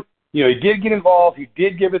John, he did get involved. He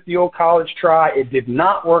did give it the old college try. It did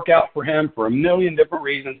not work out for him for a million different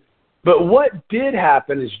reasons. But what did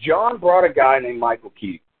happen is John brought a guy named Michael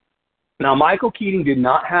Keating. Now, Michael Keating did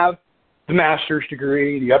not have the master's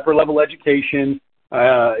degree, the upper-level education.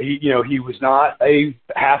 He was not a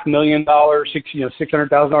 $500,000,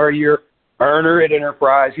 $600,000 a year earner at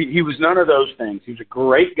Enterprise. He was none of those things. He was a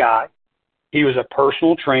great guy. He was a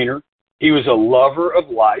personal trainer. He was a lover of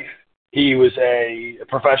life. He was a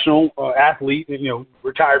professional athlete,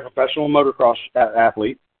 retired professional motocross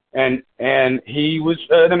athlete, and he was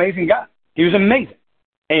an amazing guy. He was amazing.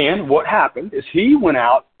 And what happened is he went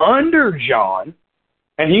out under John,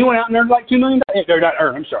 and he went out and earned like $2 million.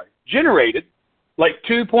 Generated like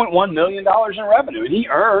 $2.1 million in revenue, and he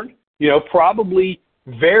earned, probably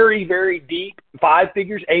very, very deep 5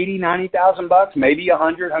 figures, $80,000-$90,000, maybe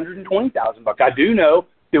 $120,000. I do know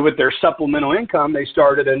that with their supplemental income, they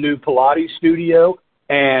started a new Pilates studio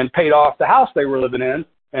and paid off the house they were living in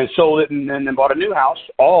and sold it and then bought a new house,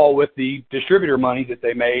 all with the distributor money that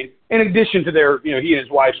they made, in addition to their, he and his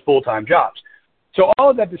wife's full-time jobs. So all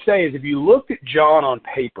of that to say is if you looked at John on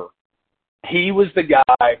paper, he was the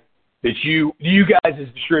guy that you guys as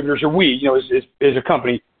distributors, or we, as a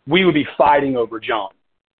company, we would be fighting over John.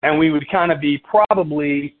 And we would kind of be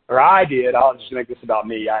probably, or I did, I'll just make this about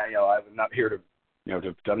me. I'm not here to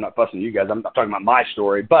I'm not fussing you guys. I'm talking about my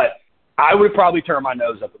story, but I would probably turn my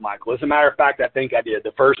nose up at Michael. As a matter of fact, I think I did.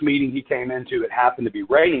 The first meeting he came into, it happened to be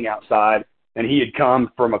raining outside, and he had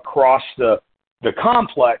come from across the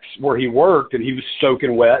complex where he worked, and he was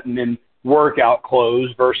soaking wet and in workout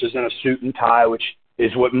clothes versus in a suit and tie, which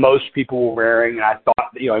is what most people were wearing. And I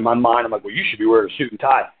thought, in my mind, I'm like, well, you should be wearing a suit and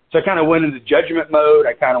tie. So I kind of went into judgment mode.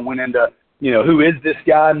 I kind of went into, who is this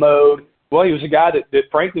guy mode? Well, he was a guy that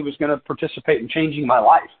frankly was going to participate in changing my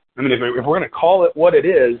life. I mean, if we're going to call it what it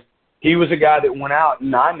is, he was a guy that went out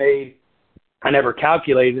and I never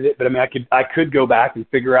calculated it, but I mean, I could go back and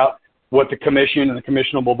figure out what the commission and the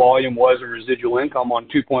commissionable volume was and residual income on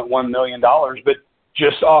 $2.1 million. But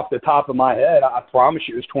just off the top of my head, I promise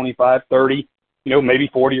you it was 25, 30, maybe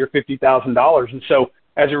 $40 or $50,000. And so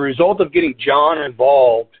as a result of getting John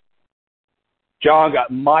involved, John got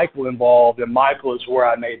Michael involved, and Michael is where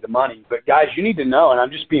I made the money. But guys, you need to know, and I'm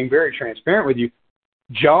just being very transparent with you,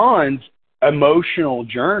 John's emotional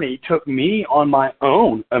journey took me on my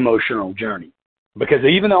own emotional journey. Because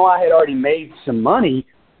even though I had already made some money,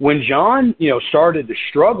 when John, started to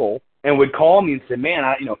struggle and would call me and say, man,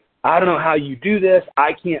 I don't know how you do this.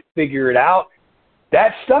 I can't figure it out.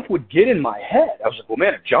 That stuff would get in my head. I was like, well,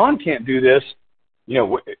 man, if John can't do this, is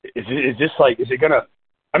it going to,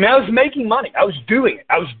 I was making money. I was doing it.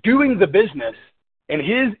 I was doing the business, and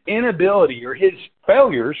his inability or his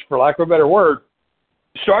failures, for lack of a better word,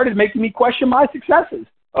 started making me question my successes.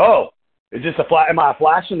 Oh, is this am I a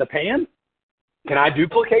flash in the pan? Can I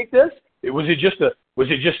duplicate this? Was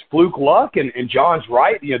it just fluke luck? And John's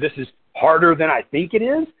right. This is harder than I think it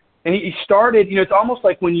is. And he started. It's almost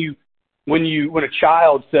like when a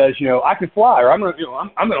child says, I can fly, or I'm going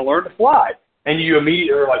to learn to fly, and you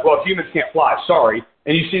immediately are like, well, humans can't fly. Sorry.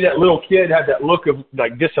 And you see that little kid have that look of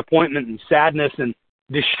like disappointment and sadness and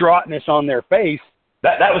distraughtness on their face.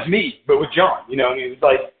 That was me, but with John. It was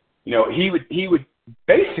like, he would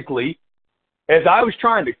basically, as I was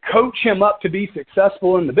trying to coach him up to be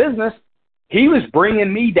successful in the business, he was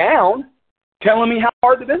bringing me down, telling me how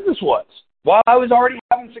hard the business was while I was already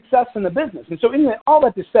having success in the business. And so anyway, all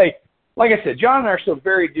that to say, like I said, John and I are still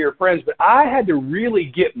very dear friends, but I had to really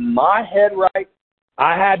get my head right.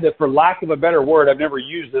 I had to, for lack of a better word, I've never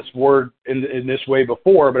used this word in this way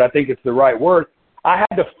before, but I think it's the right word. I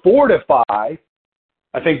had to fortify,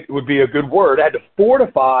 I think it would be a good word, I had to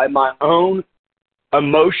fortify my own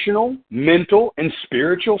emotional, mental, and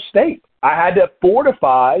spiritual state. I had to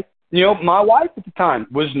fortify, my wife at the time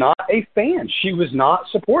was not a fan. She was not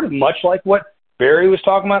supportive, much like what Barry was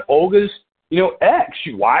talking about, Olga's, ex.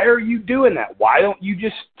 Why are you doing that? Why don't you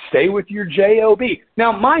just stay with your job?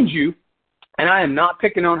 Now, mind you, and I am not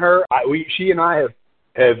picking on her. She and I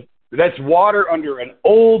have that's water under an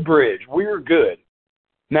old bridge. We're good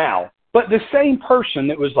now. But the same person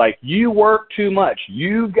that was like, you work too much.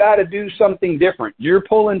 You've got to do something different. You're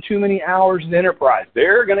pulling too many hours in the enterprise.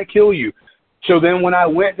 They're going to kill you. So then when I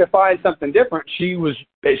went to find something different, she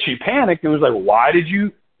panicked and was like, why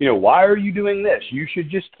are you doing this? You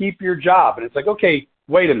should just keep your job. And it's like, okay,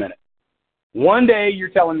 wait a minute. One day you're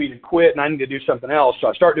telling me to quit and I need to do something else. So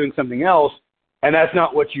I start doing something else, and that's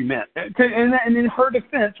not what you meant. And in her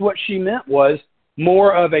defense, what she meant was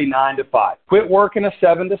more of a 9 to 5. Quit working a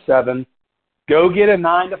 7 to 7. Go get a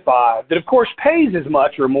 9 to 5 that, of course, pays as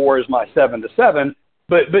much or more as my 7 to 7.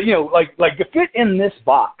 But like to fit in this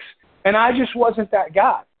box. And I just wasn't that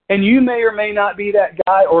guy. And you may or may not be that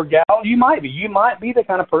guy or gal. You might be. You might be the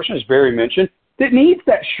kind of person, as Barry mentioned, that needs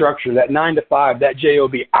that structure, that 9 to 5, that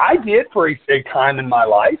job. I did for a time in my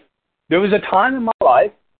life. There was a time in my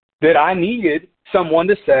life that I needed someone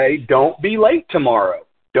to say, don't be late tomorrow.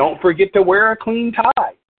 Don't forget to wear a clean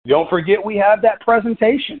tie. Don't forget we have that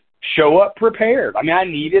presentation. Show up prepared. I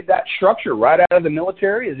needed that structure right out of the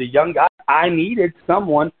military as a young guy. I needed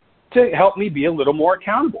someone to help me be a little more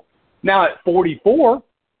accountable. Now at 44,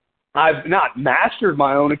 I've not mastered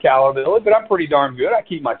my own accountability, but I'm pretty darn good. I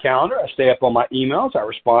keep my calendar. I stay up on my emails. I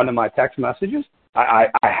respond to my text messages. I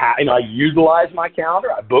utilize my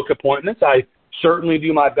calendar. I book appointments. I certainly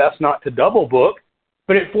do my best not to double book.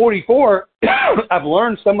 But at 44, I've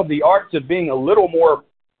learned some of the arts of being a little more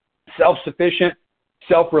self-sufficient,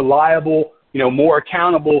 self-reliable, more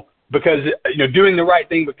accountable because, doing the right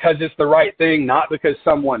thing because it's the right thing, not because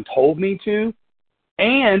someone told me to.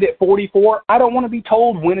 And at 44, I don't want to be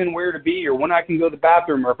told when and where to be or when I can go to the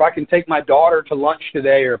bathroom or if I can take my daughter to lunch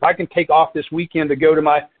today or if I can take off this weekend to go to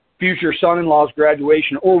my future son-in-law's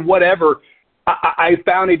graduation or whatever. I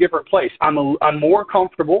found a different place. I'm more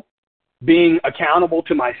comfortable being accountable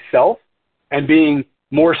to myself and being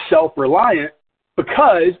more self-reliant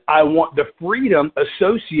because I want the freedom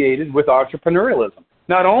associated with entrepreneurialism.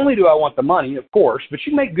 not only do I want the money, of course, but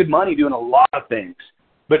you make good money doing a lot of things.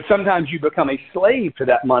 But sometimes you become a slave to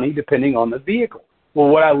that money depending on the vehicle. Well,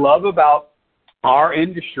 what I love about our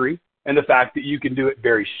industry and the fact that you can do it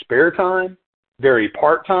very spare time, very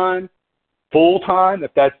part-time, full-time,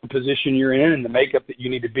 if that's the position you're in and the makeup that you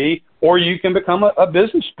need to be, or you can become a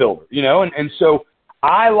business builder, and so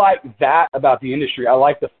I like that about the industry. I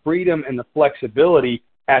like the freedom and the flexibility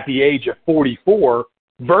at the age of 44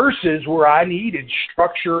 versus where I needed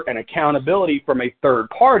structure and accountability from a third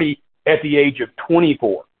party at the age of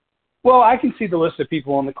 24. Well, I can see the list of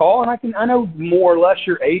people on the call, and I know more or less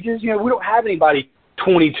your ages. We don't have anybody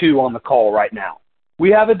 22 on the call right now. We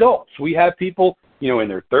have adults. We have people, in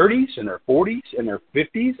their 30s, in their 40s, in their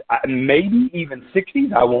 50s, maybe even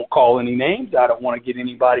 60s. I won't call any names. I don't want to get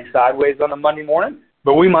anybody sideways on a Monday morning,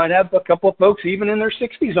 but we might have a couple of folks even in their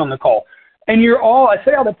 60s on the call. And I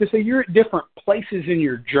say all that to say you're at different places in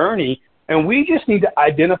your journey, and we just need to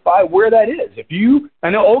identify where that is. I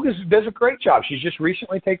know Olga does a great job. She's just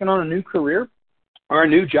recently taken on a new career or a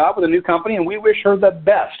new job with a new company, and we wish her the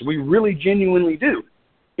best. We really genuinely do,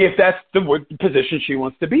 if that's the position she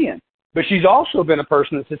wants to be in. But she's also been a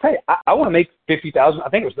person that says, hey, I want to make $50,000. I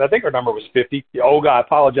think her number was 50. Olga, I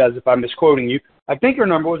apologize if I'm misquoting you. I think her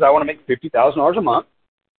number was I want to make $50,000 a month,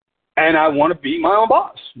 and I want to be my own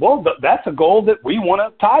boss. Well, that's a goal that we want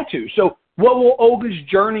to tie to. So what will Olga's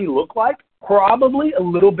journey look like? Probably a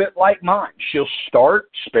little bit like mine. She'll start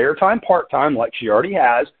spare time, part-time, like she already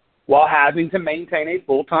has, while having to maintain a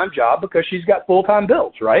full-time job because she's got full-time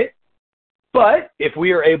bills, right? But if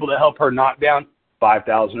we are able to help her knock down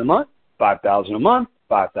 $5,000 a month, $5,000 a month,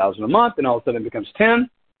 $5,000 a month, and all of a sudden it becomes 10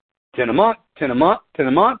 a month, 10 a month, 10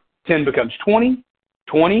 a month, 10 becomes 20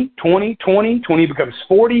 becomes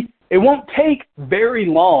 40. It won't take very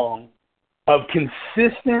long of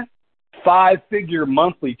consistent 5-figure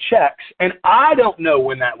monthly checks, and I don't know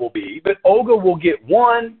when that will be, but Olga will get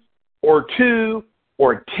 1 or 2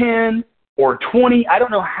 or 10 or 20. I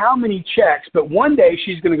don't know how many checks, but one day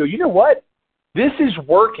she's going to go, you know what? This is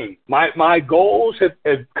working. My goals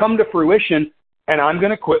have come to fruition, and I'm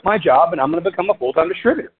going to quit my job, and I'm going to become a full-time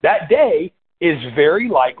distributor. That day is very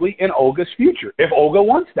likely in Olga's future, if Olga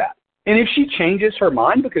wants that. And if she changes her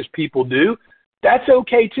mind, because people do, that's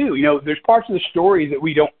okay too. There's parts of the story that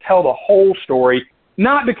we don't tell the whole story,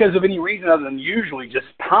 not because of any reason other than usually just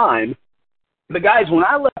time. But guys, when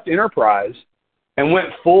I left Enterprise and went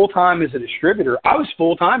full-time as a distributor, I was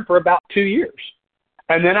full-time for about 2 years.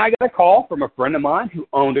 And then I got a call from a friend of mine who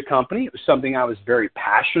owned a company. It was something I was very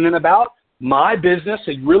passionate about. My business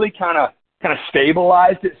had really kind of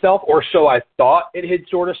stabilized itself, or so I thought it had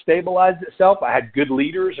sort of stabilized itself. I had good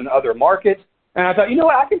leaders in other markets. And I thought, you know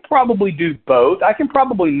what, I can probably do both. I can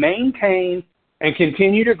probably maintain and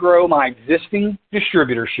continue to grow my existing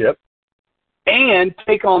distributorship and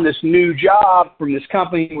take on this new job from this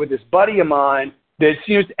company with this buddy of mine that's,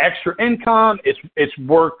 it's extra income. It's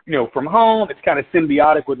work, from home. It's kind of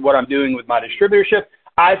symbiotic with what I'm doing with my distributorship.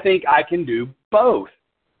 I think I can do both.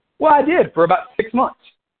 Well, I did for about 6 months.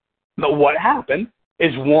 But what happened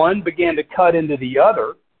is one began to cut into the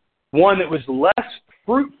other. One that was less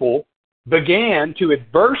fruitful began to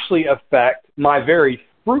adversely affect my very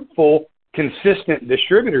fruitful, consistent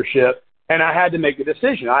distributorship, and I had to make a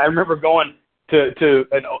decision. I remember going to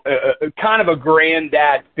a kind of a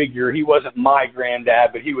granddad figure. He wasn't my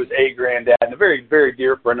granddad, but he was a granddad, and a very, very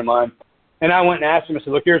dear friend of mine. And I went and asked him, I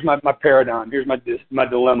said, look, here's my paradigm. Here's my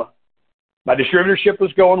dilemma. My distributorship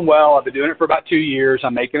was going well. I've been doing it for about 2 years.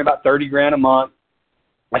 I'm making about $30,000 a month.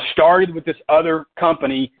 I started with this other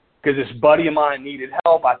company because this buddy of mine needed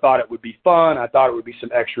help. I thought it would be fun. I thought it would be some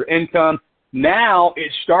extra income. Now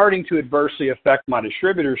it's starting to adversely affect my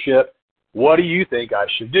distributorship. What do you think I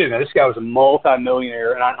should do? Now, this guy was a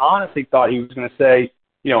multimillionaire, and I honestly thought he was going to say,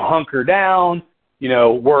 hunker down,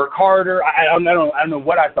 work harder. I don't know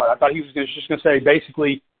what I thought. I thought he was just going to say,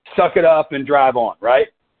 basically, suck it up and drive on, right?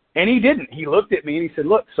 And he didn't. He looked at me and he said,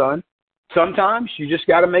 look, son, sometimes you just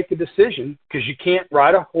got to make a decision because you can't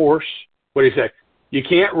ride a horse. What did he say? You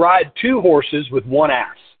can't ride 2 horses with 1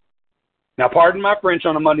 ass. Now, pardon my French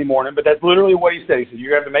on a Monday morning, but that's literally what he said. He said,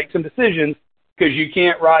 you have to make some decisions because you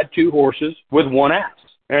can't ride 2 horses with 1 ass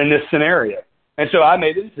in this scenario. And so I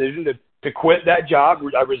made the decision to quit that job.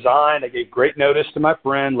 I resigned. I gave great notice to my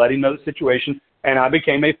friend, let him know the situation, and I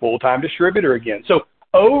became a full-time distributor again. So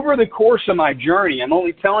over the course of my journey, I'm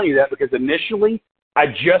only telling you that because initially I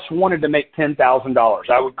just wanted to make $10,000.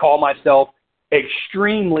 I would call myself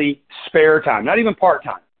extremely spare time, not even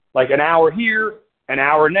part-time, like an hour here, an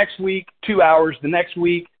hour next week, 2 hours the next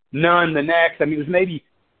week, none the next. I mean, it was maybe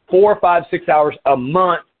 4, 5, 6 hours a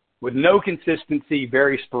month with no consistency,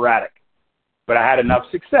 very sporadic. but I had enough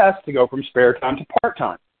success to go from spare time to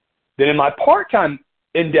part-time. Then in my part-time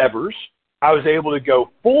endeavors, I was able to go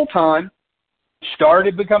full-time,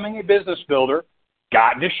 started becoming a business builder,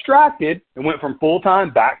 got distracted, and went from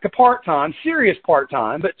full-time back to part-time, serious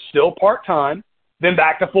part-time, but still part-time, then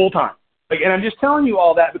back to full-time. And I'm just telling you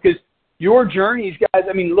all that because your journeys, guys,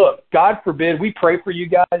 I mean, look, God forbid, we pray for you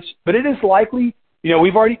guys, but it is likely,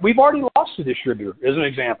 we've already lost a distributor as an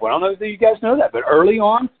example. I don't know if you guys know that, but early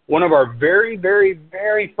on, one of our very, very,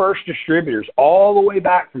 very first distributors, all the way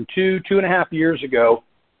back from 2.5 years ago,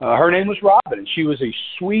 her name was Robin, and she was a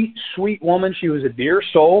sweet, sweet woman. She was a dear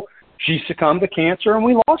soul. She succumbed to cancer, and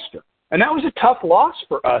we lost her. And that was a tough loss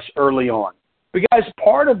for us early on. But guys,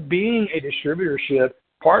 part of being a distributorship,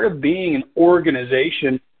 part of being an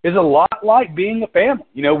organization is a lot like being a family.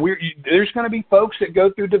 There's going to be folks that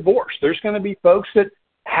go through divorce. There's going to be folks that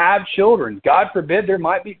have children. God forbid, there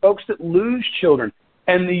might be folks that lose children.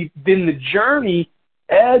 And then the journey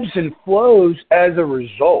ebbs and flows as a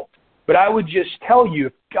result. But I would just tell you,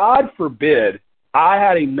 if God forbid I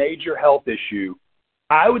had a major health issue,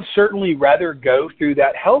 I would certainly rather go through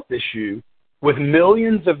that health issue with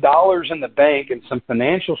millions of dollars in the bank and some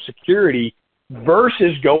financial security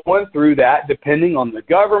versus going through that depending on the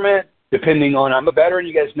government, depending on, I'm a veteran,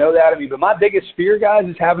 you guys know that of me, but my biggest fear, guys,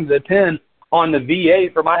 is having to depend on the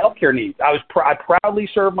VA for my healthcare needs. I proudly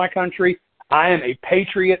serve my country. I am a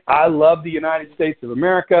patriot. I love the United States of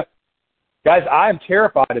America. Guys, I am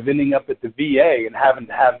terrified of ending up at the VA and having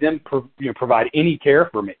to have them provide any care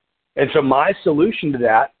for me. And so my solution to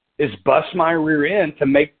that is bust my rear end to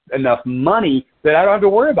make enough money that I don't have to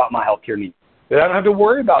worry about my healthcare needs, that I don't have to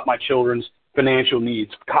worry about my children's financial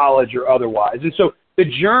needs, college or otherwise. And so the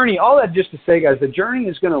journey, all that just to say, guys, the journey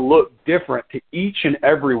is going to look different to each and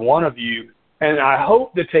every one of you. And I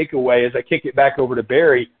hope the takeaway as I kick it back over to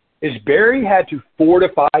Barry is Barry had to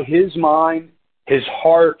fortify his mind, his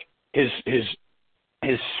heart, his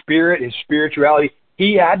spirit, his spirituality.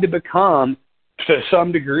 He had to become, to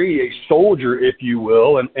some degree, a soldier, if you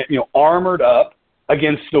will, and armored up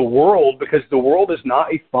against the world, because the world is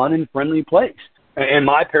not a fun and friendly place. And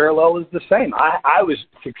my parallel is the same. I was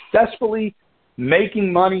successfully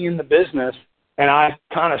making money in the business, and I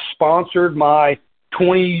kind of sponsored my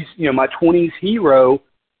 20s, my 20s hero,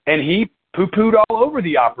 and he poo-pooed all over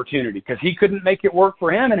the opportunity because he couldn't make it work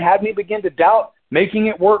for him and had me begin to doubt making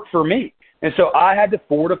it work for me. And so I had to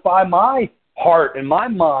fortify my heart and my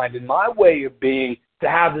mind and my way of being to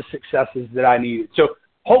have the successes that I needed. So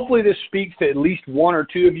hopefully this speaks to at least one or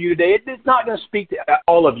two of you today. It's not going to speak to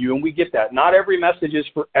all of you, and we get that. Not every message is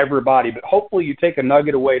for everybody, but hopefully you take a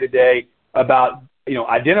nugget away today about,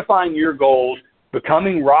 identifying your goals,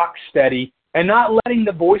 becoming rock steady, and not letting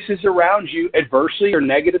the voices around you adversely or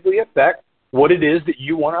negatively affect what it is that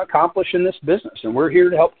you want to accomplish in this business. And we're here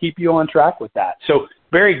to help keep you on track with that. So,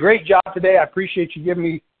 Barry, great job today. I appreciate you giving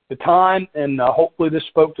me the time, and hopefully this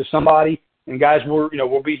spoke to somebody. And guys,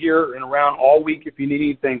 we'll be here and around all week. If you need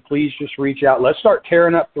anything, please just reach out. Let's start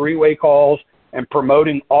tearing up three-way calls and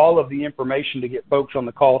promoting all of the information to get folks on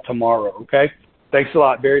the call tomorrow. Okay? Thanks a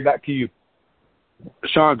lot, Barry. Back to you.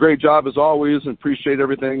 Sean, great job as always, and appreciate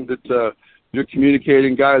everything that you're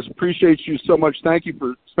communicating. Guys, appreciate you so much. Thank you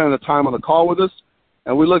for spending the time on the call with us.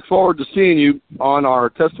 And we look forward to seeing you on our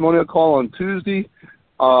testimonial call on Tuesday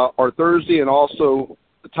or Thursday, and also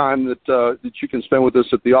the time that you can spend with us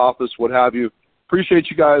at the office, what have you.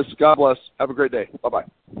 Appreciate you guys. God bless. Have a great day.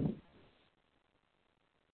 Bye-bye.